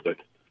basketball. But,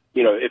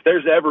 if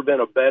there's ever been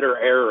a better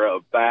era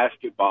of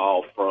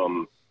basketball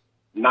from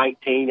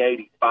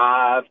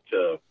 1985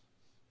 to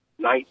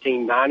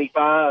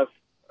 1995,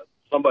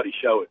 somebody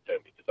show it to me.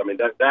 Because, I mean,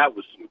 that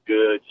was some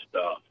good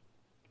stuff.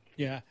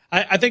 Yeah,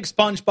 I think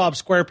SpongeBob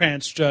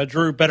SquarePants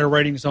drew better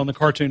ratings on the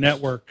Cartoon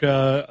Network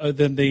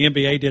than the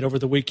NBA did over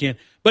the weekend.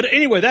 But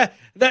anyway,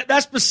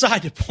 that's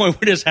beside the point.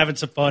 We're just having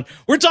some fun.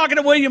 We're talking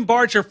to William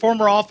Barcher,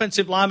 former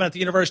offensive lineman at the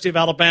University of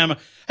Alabama.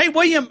 Hey,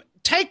 William,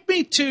 take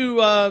me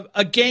to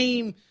a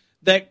game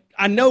that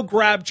I know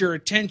grabbed your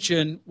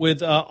attention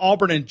with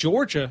Auburn and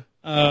Georgia.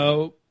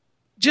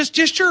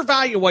 Just your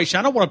evaluation.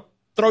 I don't want to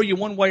throw you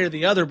one way or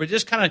the other, but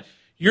just kind of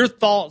your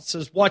thoughts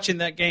as watching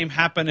that game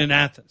happen in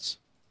Athens.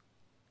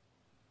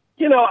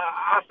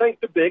 I think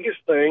the biggest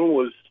thing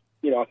was,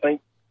 I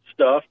think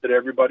stuff that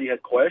everybody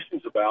had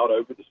questions about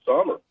over the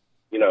summer.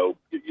 You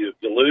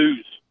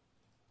lose,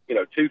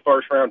 2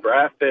 first-round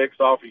draft picks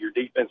off of your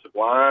defensive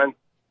line.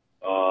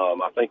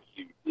 I think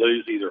you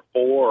lose either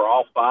 4 or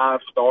all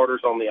 5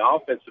 starters on the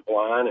offensive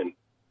line. And,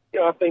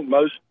 I think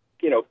most,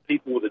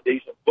 people with a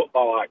decent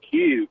football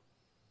IQ,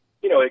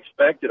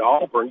 expected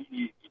Auburn.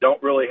 You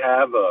don't really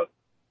have a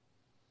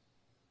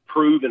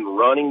proven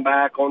running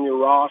back on your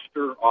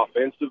roster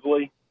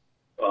offensively.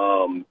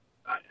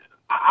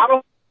 I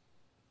don't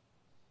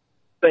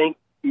think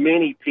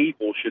many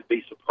people should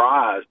be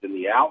surprised in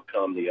the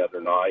outcome the other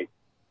night.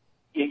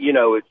 You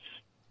know,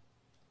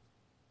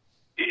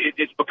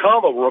 it's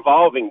become a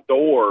revolving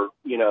door,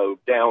 you know,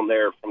 down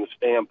there from the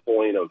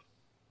standpoint of,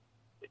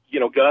 you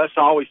know, Gus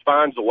always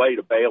finds a way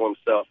to bail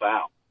himself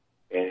out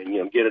and,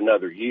 you know, get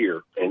another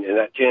year. And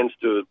that tends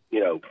to, you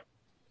know,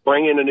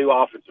 bring in a new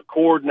offensive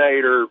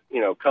coordinator,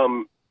 you know,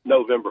 come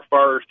November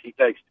 1st, he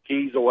takes the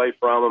keys away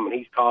from him and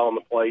he's calling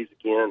the plays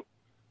again.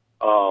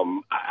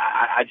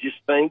 I just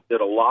think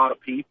that a lot of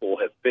people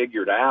have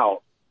figured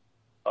out,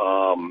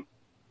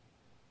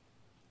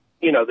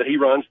 you know, that he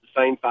runs the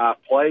same 5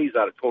 plays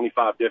out of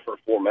 25 different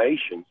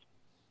formations.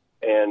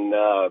 And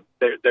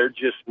they're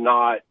just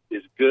not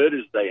as good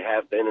as they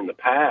have been in the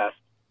past,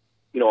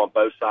 you know, on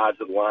both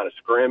sides of the line of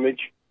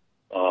scrimmage.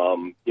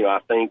 You know, I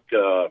think,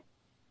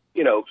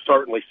 you know,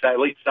 certainly at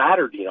least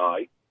Saturday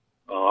night,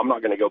 I'm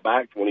not going to go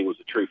back to when he was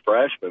a true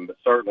freshman, but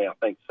certainly I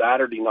think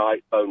Saturday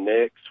night, Bo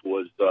Nix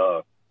was,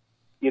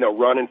 you know,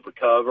 running for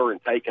cover and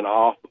taking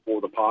off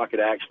before the pocket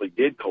actually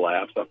did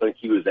collapse. I think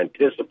he was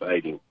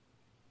anticipating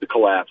the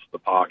collapse of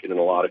the pocket in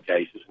a lot of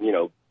cases. And, you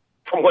know,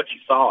 from what you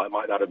saw, it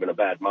might not have been a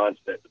bad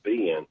mindset to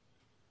be in.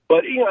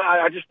 But, you know,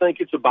 I just think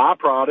it's a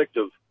byproduct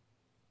of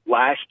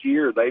last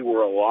year. They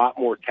were a lot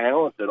more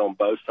talented on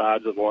both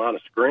sides of the line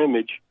of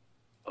scrimmage.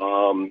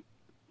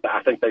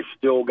 I think they've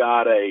still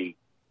got a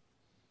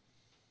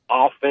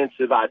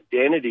offensive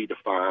identity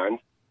defined.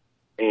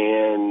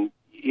 And,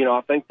 you know,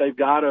 I think they've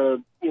got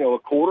a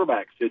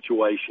quarterback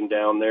situation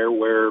down there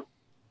where,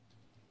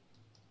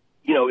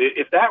 you know,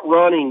 if that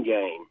running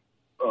game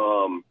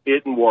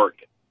isn't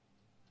working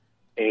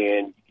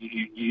and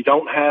you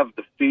don't have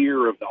the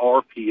fear of the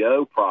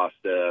RPO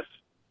process,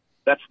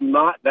 that's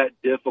not that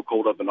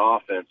difficult of an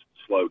offense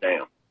to slow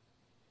down.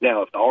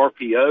 Now, if the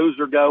RPOs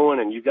are going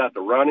and you've got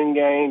the running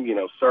game, you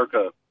know,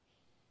 circa,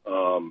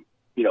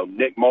 you know,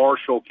 Nick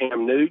Marshall,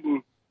 Cam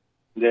Newton,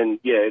 then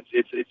yeah,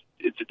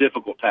 it's a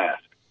difficult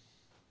task.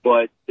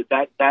 But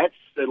that's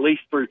at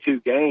least through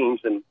 2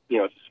 games, and you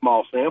know it's a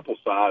small sample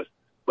size.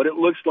 But it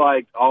looks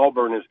like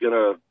Auburn is going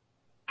to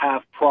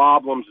have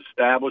problems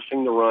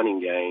establishing the running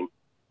game,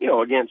 you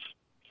know, against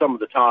some of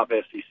the top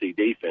SEC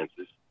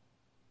defenses,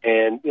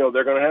 and you know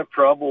they're going to have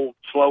trouble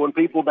slowing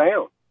people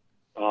down,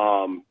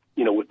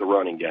 you know, with the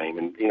running game.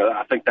 And you know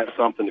I think that's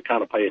something to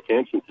kind of pay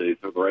attention to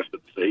for the rest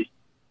of the season.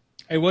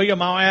 Hey,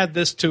 William, I'll add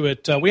this to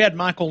it. We had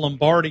Michael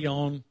Lombardi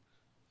on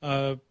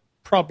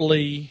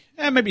probably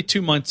maybe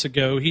 2 months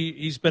ago.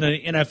 He's been an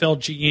NFL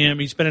GM.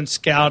 He's been in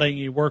scouting.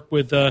 He worked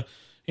with,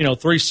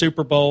 3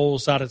 Super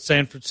Bowls out at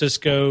San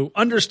Francisco,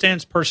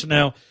 understands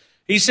personnel.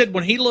 He said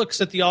when he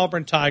looks at the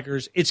Auburn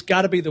Tigers, it's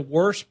got to be the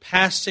worst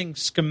passing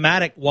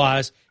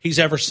schematic-wise he's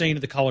ever seen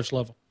at the college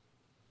level.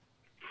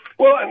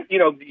 Well, you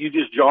know, you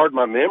just jarred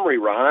my memory,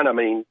 Ryan. I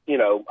mean, you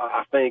know,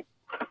 I think,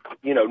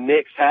 you know,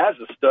 Nix has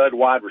a stud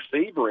wide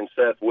receiver in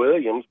Seth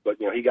Williams,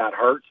 but, you know, he got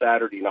hurt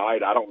Saturday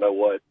night. I don't know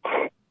what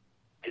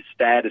his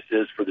status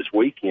is for this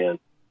weekend.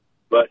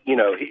 But, you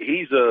know,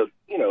 he's a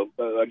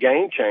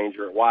game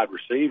changer at wide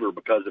receiver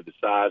because of his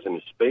size and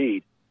his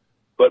speed.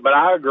 But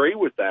I agree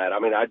with that. I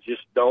mean, I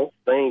just don't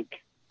think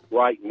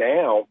right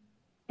now,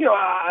 you know,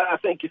 I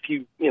think if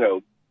you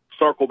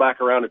circle back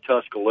around to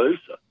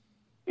Tuscaloosa,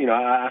 you know,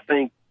 I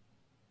think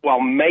while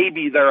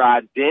maybe their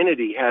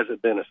identity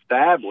hasn't been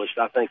established,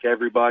 I think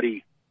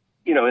everybody,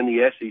 you know, in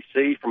the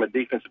SEC from a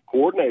defensive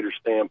coordinator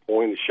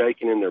standpoint is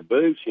shaking in their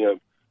boots. You know,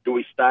 do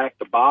we stack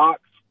the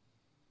box?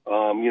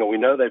 You know, we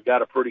know they've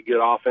got a pretty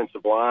good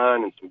offensive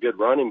line and some good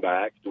running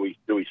backs. Do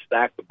we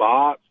stack the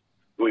box?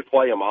 Do we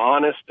play them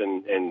honest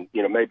and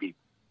you know, maybe,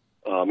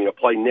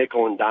 play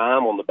nickel and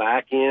dime on the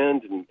back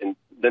end? And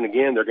then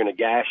again, they're going to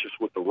gash us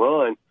with the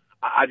run.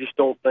 I just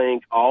don't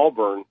think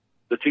Auburn,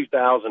 the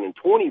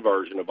 2020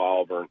 version of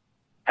Auburn,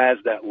 has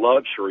that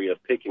luxury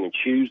of picking and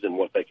choosing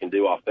what they can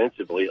do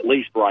offensively, at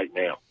least right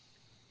now.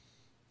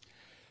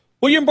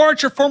 William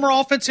Barger, former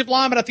offensive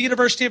lineman at the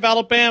University of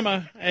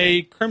Alabama,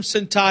 a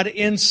Crimson Tide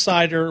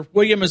insider.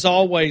 William, as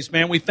always,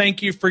 man, we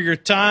thank you for your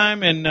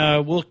time, and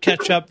we'll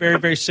catch up very,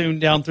 very soon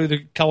down through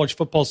the college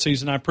football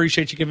season. I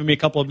appreciate you giving me a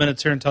couple of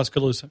minutes here in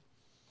Tuscaloosa.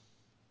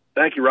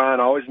 Thank you,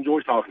 Ryan. I always enjoy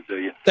talking to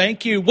you.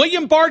 Thank you.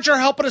 William Barger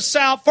helping us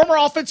out, former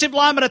offensive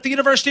lineman at the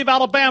University of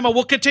Alabama.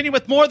 We'll continue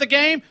with more of the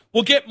game.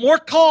 We'll get more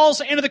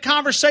calls into the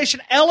conversation.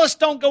 Ellis,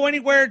 don't go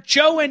anywhere.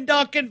 Joe in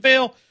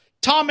Duncanville.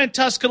 Tom in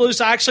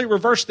Tuscaloosa. I actually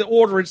reversed the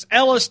order. It's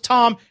Ellis,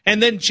 Tom,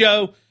 and then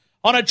Joe.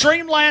 On a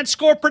Dreamland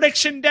Score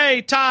Prediction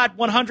Day, Tide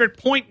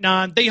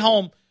 100.9, the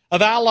home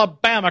of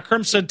Alabama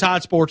Crimson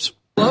Tide Sports.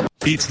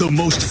 It's the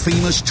most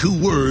famous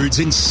 2 words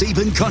in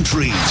Saban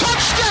country.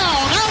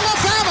 Touchdown,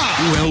 Alabama!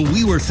 Well,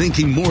 we were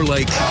thinking more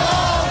like...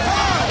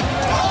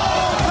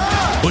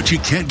 But you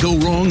can't go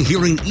wrong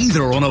hearing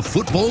either on a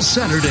football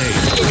Saturday.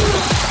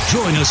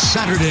 Join us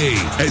Saturday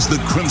as the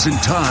Crimson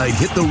Tide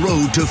hit the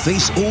road to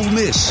face Ole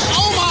Miss.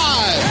 Oh, my!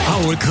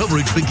 Our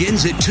coverage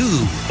begins at 2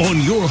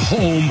 on your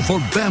home for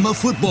Bama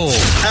football.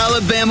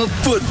 Alabama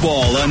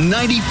football on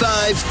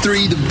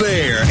 95.3 The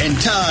Bear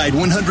and Tide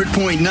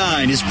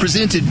 100.9 is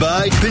presented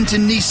by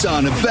Benton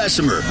Nissan of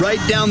Bessemer, right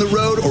down the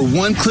road or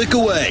one click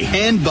away.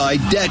 And by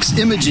Dex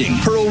Imaging,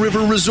 Pearl River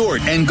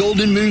Resort and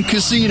Golden Moon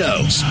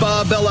Casino,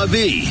 Spa Bella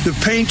V, The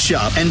Paint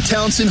Shop, and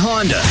Townsend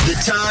Honda. The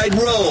Tide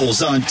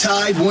rolls on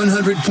Tide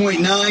 100.9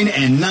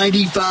 and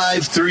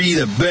 95.3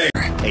 The Bear.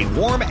 A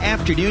warm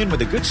afternoon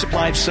with a good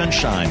supply of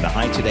sunshine. The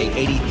high today,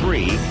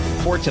 83.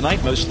 For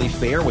tonight, mostly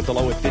fair with the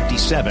low at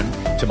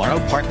 57. Tomorrow,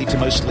 partly to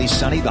mostly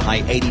sunny, the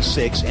high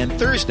 86. And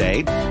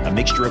Thursday, a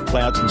mixture of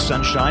clouds and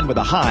sunshine with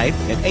a high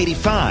at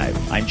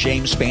 85. I'm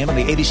James Spann on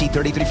the ABC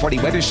 3340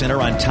 Weather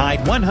Center on Tide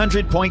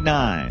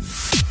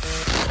 100.9.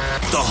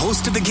 The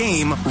host of the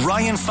game,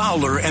 Ryan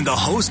Fowler, and the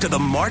host of the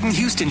Martin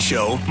Houston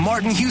Show,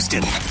 Martin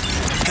Houston,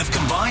 have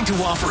combined to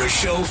offer a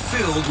show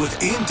filled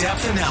with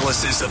in-depth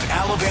analysis of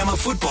Alabama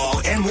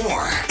football and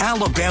more.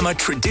 Alabama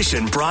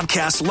Tradition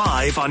broadcasts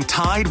live on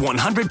Tide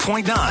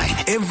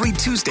 100.9 every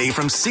Tuesday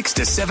from 6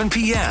 to 7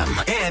 p.m.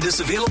 and is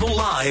available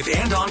live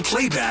and on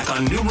playback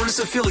on numerous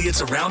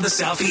affiliates around the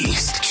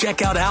Southeast.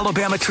 Check out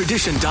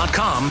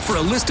alabamatradition.com for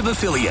a list of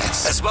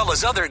affiliates, as well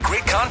as other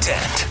great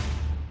content.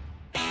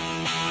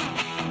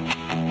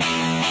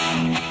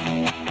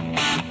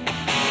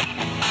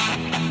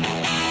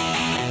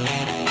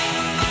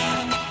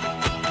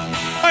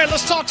 All right,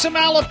 let's talk some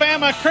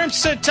Alabama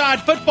Crimson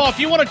Tide football. If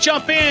you want to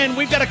jump in,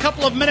 we've got a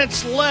couple of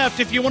minutes left.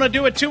 If you want to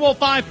do it,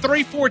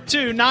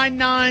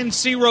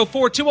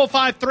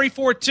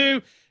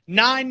 205-342-9904,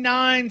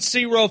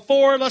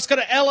 205-342-9904. Let's go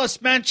to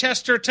Ellis,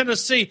 Manchester,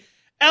 Tennessee.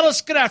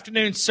 Ellis, good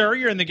afternoon, sir.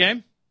 You're in the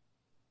game.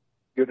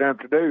 Good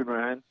afternoon,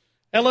 man.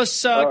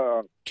 Ellis,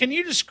 can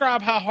you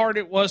describe how hard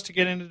it was to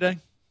get in today?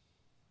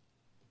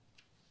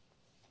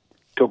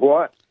 To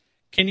what?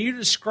 Can you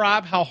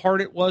describe how hard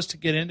it was to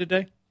get in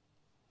today?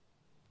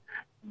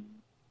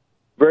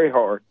 Very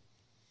hard.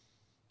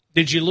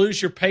 Did you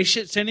lose your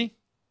patience any?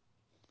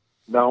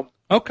 No.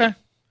 Okay. I'm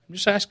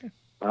just asking.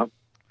 No.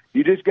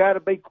 You just got to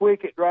be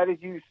quick at right as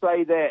you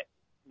say that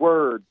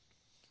word.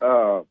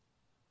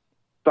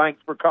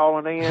 Thanks for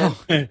calling in.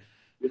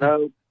 You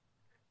know,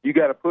 you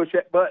got to push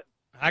that button.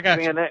 I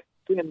got you.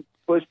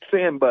 Push the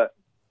send button.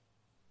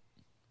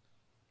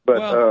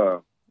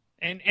 But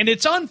and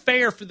it's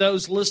unfair for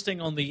those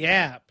listening on the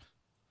app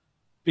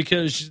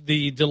because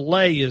the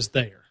delay is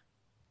there.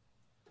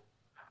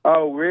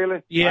 Oh,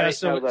 really? Yeah,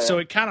 so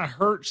it kind of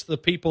hurts the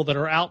people that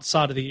are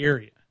outside of the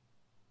area.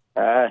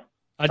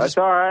 That's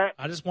all right.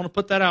 I just want to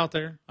put that out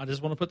there. That's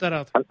all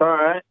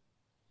right.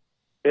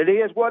 It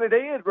is what it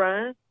is,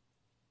 Ryan.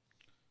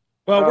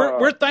 Well,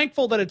 we're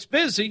thankful that it's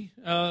busy.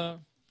 Yes,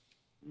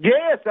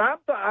 I'm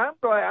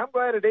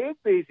glad it is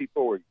busy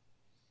for you.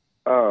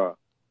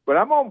 But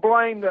I'm gonna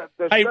blame the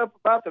stuff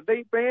about the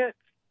defense.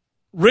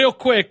 Real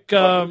quick,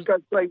 go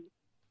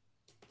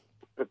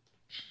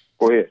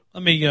ahead.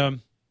 Let me.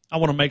 I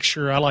want to make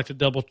sure. I like to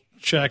double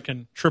check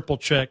and triple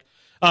check.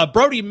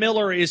 Brody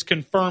Miller is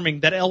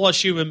confirming that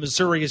LSU in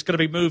Missouri is going to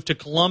be moved to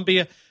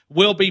Columbia.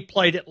 Will be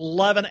played at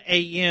 11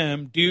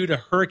 a.m. due to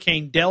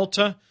Hurricane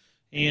Delta,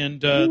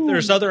 and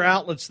there's other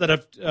outlets that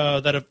have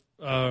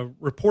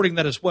reporting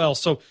that as well.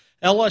 So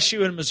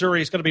LSU in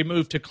Missouri is going to be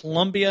moved to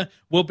Columbia.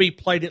 Will be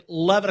played at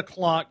 11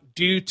 o'clock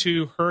due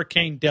to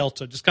Hurricane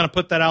Delta. Just kind of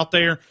put that out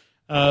there.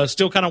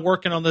 Still kind of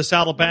working on this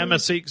Alabama,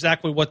 see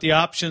exactly what the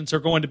options are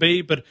going to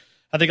be, but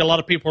I think a lot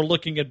of people are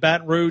looking at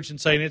Baton Rouge and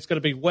saying it's going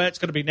to be wet, it's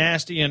going to be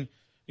nasty, and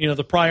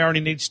the priority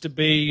needs to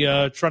be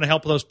trying to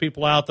help those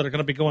people out that are going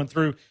to be going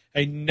through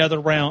another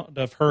round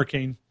of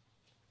hurricane.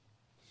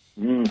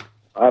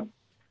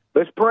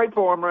 Let's pray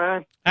for them,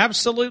 Ryan.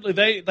 Absolutely.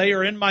 They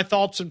are in my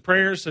thoughts and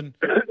prayers, and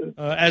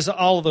as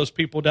all of those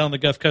people down the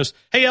Gulf Coast.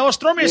 Hey, Ellis,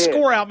 throw me a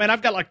score out, man.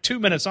 I've got like 2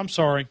 minutes. I'm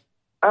sorry.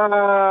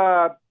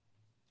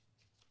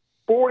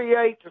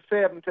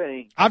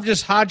 48-17. I've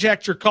just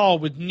hijacked your call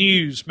with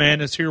news, man,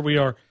 as here we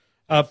are.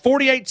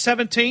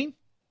 48-17?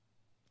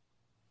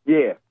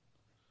 Yeah.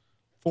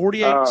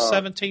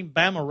 48-17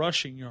 Bama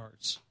rushing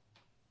yards.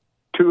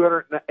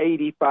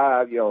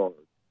 285 yards.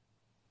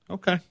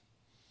 Okay.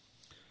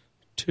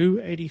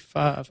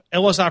 285.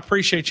 Ellis, I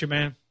appreciate you,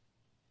 man.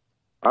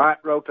 All right,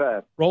 roll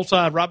tide. Roll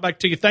tide, right back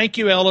to you. Thank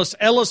you, Ellis.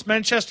 Ellis,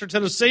 Manchester,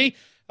 Tennessee.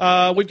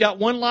 We've got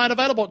one line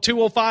available at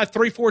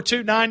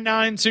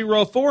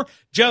 205-342-9904.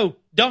 Joe,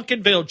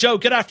 Duncanville. Joe,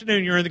 good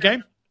afternoon. You're in the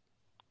game.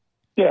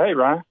 Yeah, hey,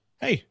 Ryan.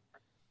 Hey.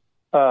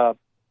 I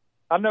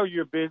know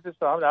you're busy,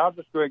 so I'll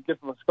just go ahead and get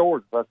some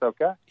scores if that's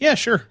okay. Yeah,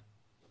 sure.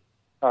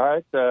 All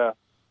right.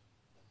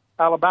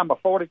 Alabama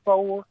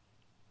 44,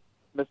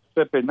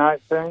 Mississippi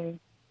 19,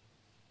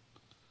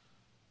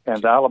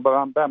 and the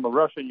Alabama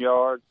rushing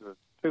yards are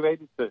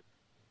 282.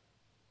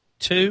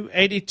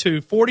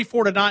 282.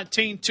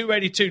 44-19,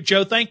 282.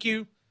 Joe, thank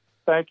you.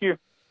 Thank you.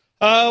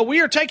 We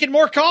are taking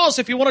more calls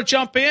if you want to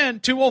jump in.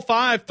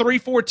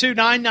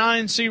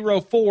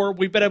 205-342-9904.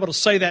 We've been able to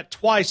say that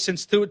twice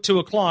since 2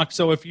 o'clock.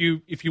 So if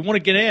you want to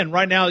get in,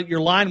 right now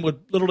your line would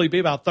literally be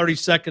about 30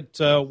 seconds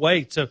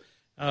wait. So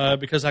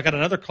because I got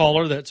another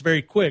caller that's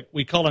very quick.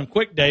 We call him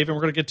Quick Dave, and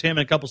we're going to get to him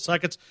in a couple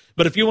seconds.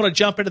 But if you want to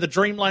jump into the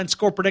Dreamland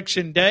Score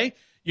Prediction Day,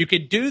 you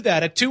can do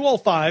that at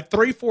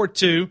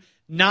 205-342-9904,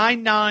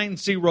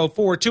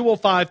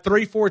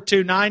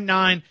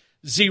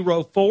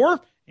 205-342-9904.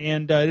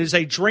 And it is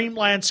a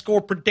Dreamland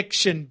Score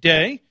Prediction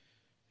Day.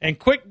 And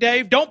Quick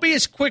Dave, don't be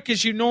as quick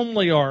as you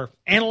normally are.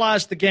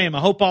 Analyze the game. I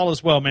hope all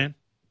is well, man.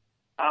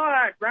 All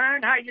right,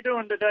 Brian, how you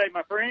doing today,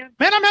 my friend?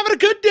 Man, I'm having a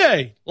good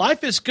day.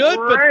 Life is good,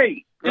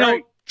 Great.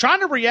 but trying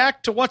to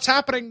react to what's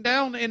happening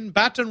down in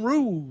Baton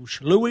Rouge,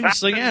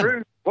 Louisiana. Baton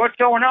Rouge. What's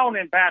going on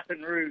in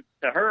Baton Rouge?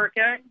 The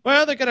hurricane?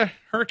 Well, they got a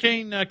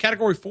hurricane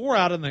Category 4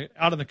 out on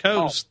the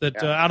coast,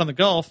 out in the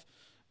Gulf.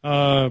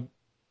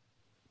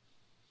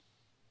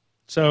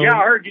 So yeah,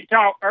 I heard you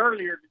talk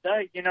earlier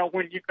today.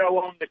 When you go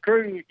on the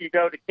cruise, you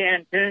go to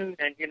Cancun,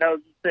 and you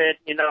said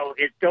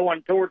it's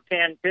going toward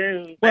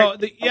Cancun. Well,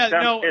 this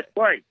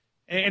way.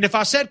 And if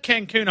I said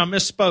Cancun, I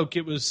misspoke.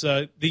 It was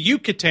the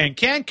Yucatan.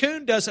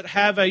 Cancun doesn't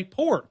have a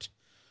port.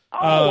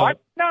 Oh, I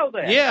didn't know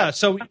that. Yeah,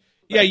 so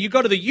you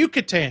go to the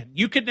Yucatan,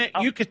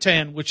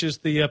 which is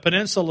the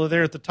peninsula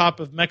there at the top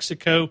of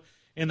Mexico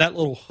in that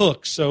little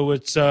hook. So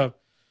it's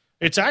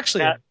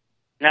actually.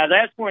 Now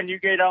that's when you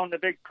get on the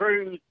big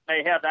cruise.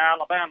 They have the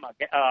Alabama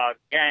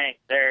gang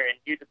there, and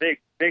you the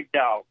big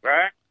dog,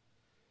 right?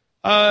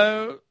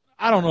 I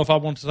don't know if I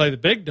want to say the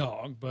big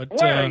dog, but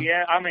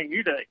yeah, I mean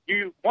you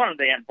one of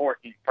the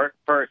important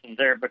persons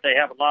there, but they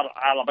have a lot of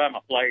Alabama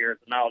players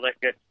and all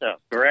that good stuff,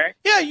 correct?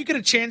 Yeah, you get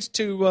a chance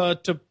to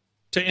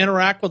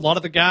interact with a lot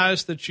of the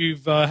guys that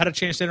you've had a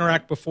chance to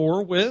interact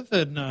before with,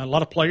 and a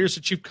lot of players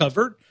that you've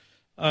covered.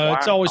 Wow.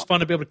 It's always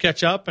fun to be able to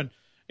catch up. And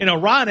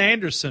Ryan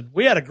Anderson,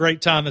 we had a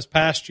great time this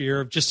past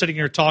year of just sitting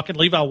here talking.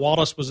 Levi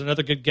Wallace was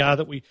another good guy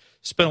that we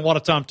spent a lot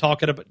of time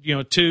talking about,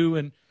 too.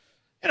 And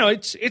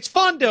it's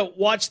fun to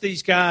watch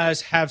these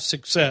guys have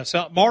success.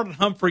 Marlon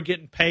Humphrey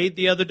getting paid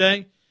the other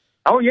day.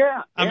 Oh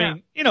yeah. I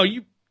mean,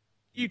 you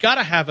got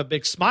to have a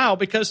big smile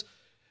because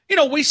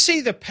we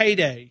see the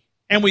payday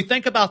and we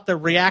think about the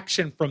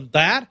reaction from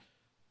that,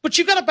 but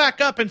you got to back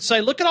up and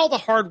say, look at all the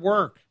hard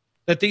work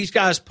that these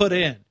guys put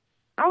in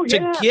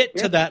to get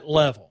to that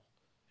level.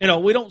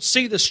 We don't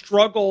see the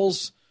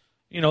struggles,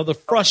 the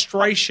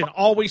frustration.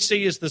 All we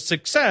see is the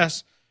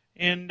success,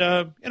 and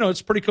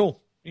it's pretty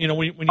cool.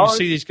 When you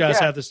see these guys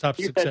have this type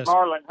of success. You said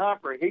Marlon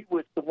Humphrey. He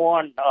was the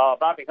one.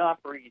 Bobby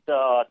Humphrey's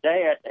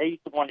dad. He's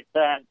the one that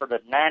signed for the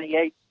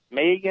 $98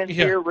 million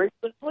here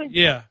recently.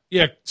 Yeah.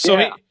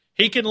 So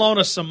he can loan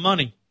us some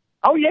money.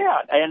 Oh yeah,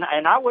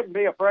 and I wouldn't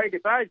be afraid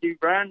if I was you,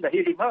 Brian, to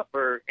hit him up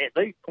for at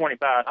least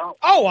 $25.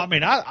 Oh, I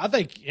mean, I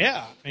think he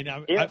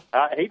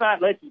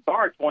might let you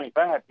borrow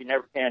 $25. You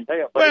never can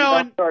tell, but he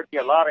don't start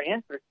you a lot of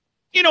interest.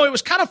 It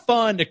was kind of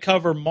fun to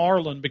cover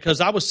Marlon because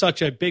I was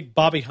such a big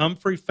Bobby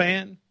Humphrey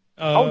fan.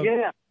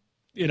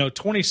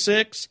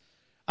 26.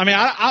 I mean,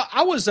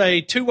 I was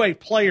a two-way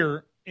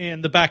player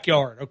in the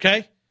backyard.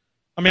 Okay,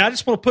 I mean, I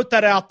just want to put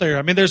that out there.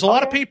 I mean, there's a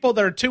lot of people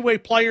that are two-way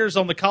players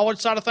on the college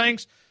side of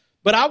things.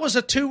 But I was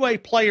a two-way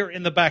player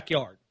in the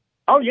backyard.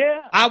 Oh,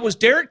 yeah. I was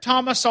Derek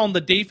Thomas on the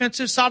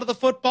defensive side of the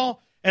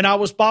football, and I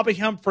was Bobby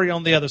Humphrey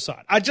on the other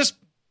side.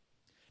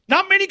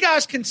 Not many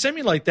guys can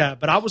simulate that,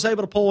 but I was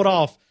able to pull it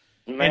off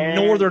in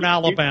northern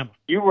Alabama.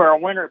 You were a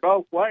winner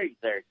both ways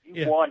there.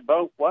 You won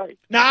both ways.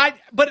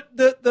 But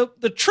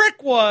the trick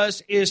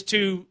is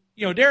to,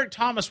 Derek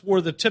Thomas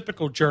wore the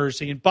typical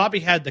jersey, and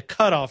Bobby had the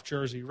cutoff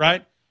jersey,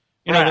 right?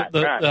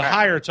 The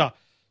higher top.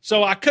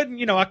 So I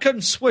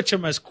couldn't switch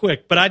them as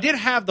quick, but I did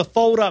have the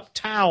fold-up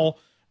towel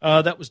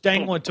that was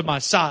dangling to my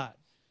side.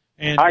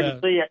 And I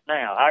can see it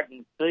now. I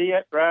can see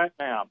it right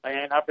now,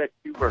 man. I bet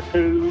you were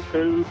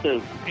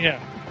 2-2-2. Yeah.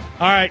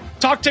 All right.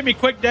 Talk to me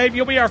quick, Dave.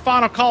 You'll be our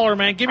final caller,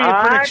 man. Give me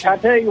a prediction. I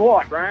tell you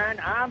what, Brian.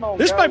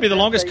 This might be the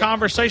longest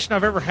conversation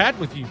I've ever had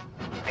with you.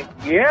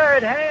 Yeah,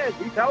 it has.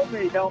 You told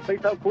me don't be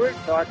so quick,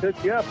 so I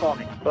took you up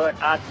on it.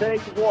 But I tell you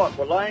what,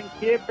 with Lane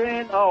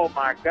Kiffin, oh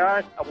my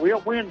gosh,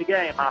 we'll win the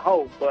game, I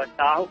hope. But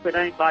I hope it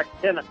ain't like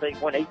Tennessee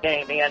when he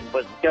came in,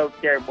 was coach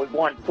there, and we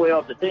won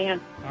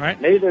 12-10. All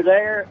right. Neither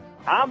there.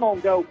 I'm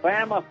gonna go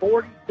Bama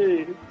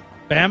 42.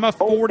 Bama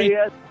 40.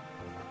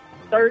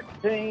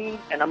 13,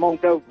 and I'm gonna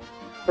go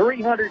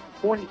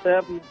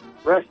 327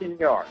 rushing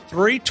yards.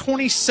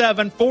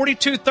 327,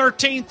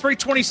 42-13,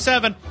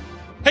 327.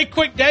 Hey,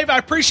 quick, Dave, I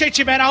appreciate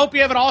you, man. I hope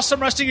you have an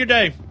awesome rest of your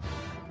day.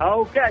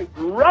 Okay.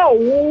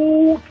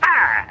 Roll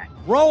Tide.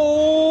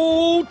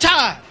 Roll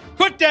Tide.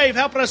 Quick, Dave,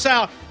 helping us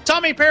out.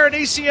 Tommy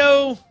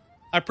Paradiso,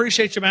 I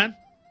appreciate you, man.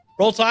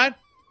 Roll Tide.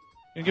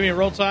 You give me a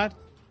Roll Tide?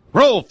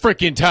 Roll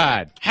freaking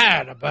Tide.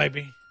 Had a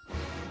baby.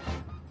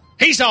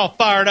 He's all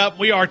fired up.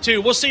 We are,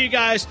 too. We'll see you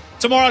guys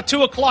tomorrow at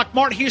 2 o'clock.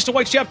 Martin Houston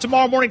wakes you up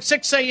tomorrow morning,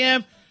 6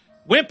 a.m.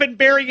 Wimp and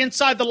Barry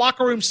inside the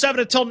locker room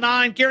 7 until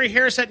 9. Gary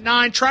Harris at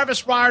 9.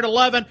 Travis Ryer at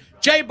 11.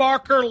 Jay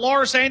Barker,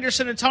 Lars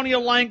Anderson, Antonio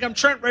Langham,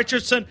 Trent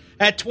Richardson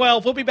at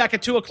 12. We'll be back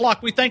at 2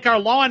 o'clock. We thank our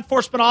law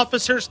enforcement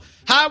officers,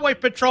 highway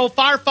patrol,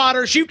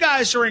 firefighters. You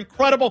guys are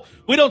incredible.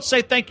 We don't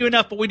say thank you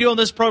enough, but we do on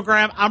this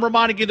program. I'm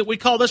reminding you that we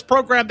call this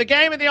program The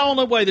Game, and the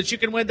only way that you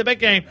can win the big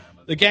game,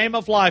 the game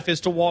of life,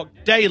 is to walk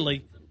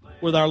daily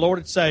with our Lord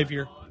and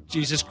Savior,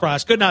 Jesus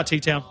Christ. Good night,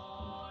 T-Town.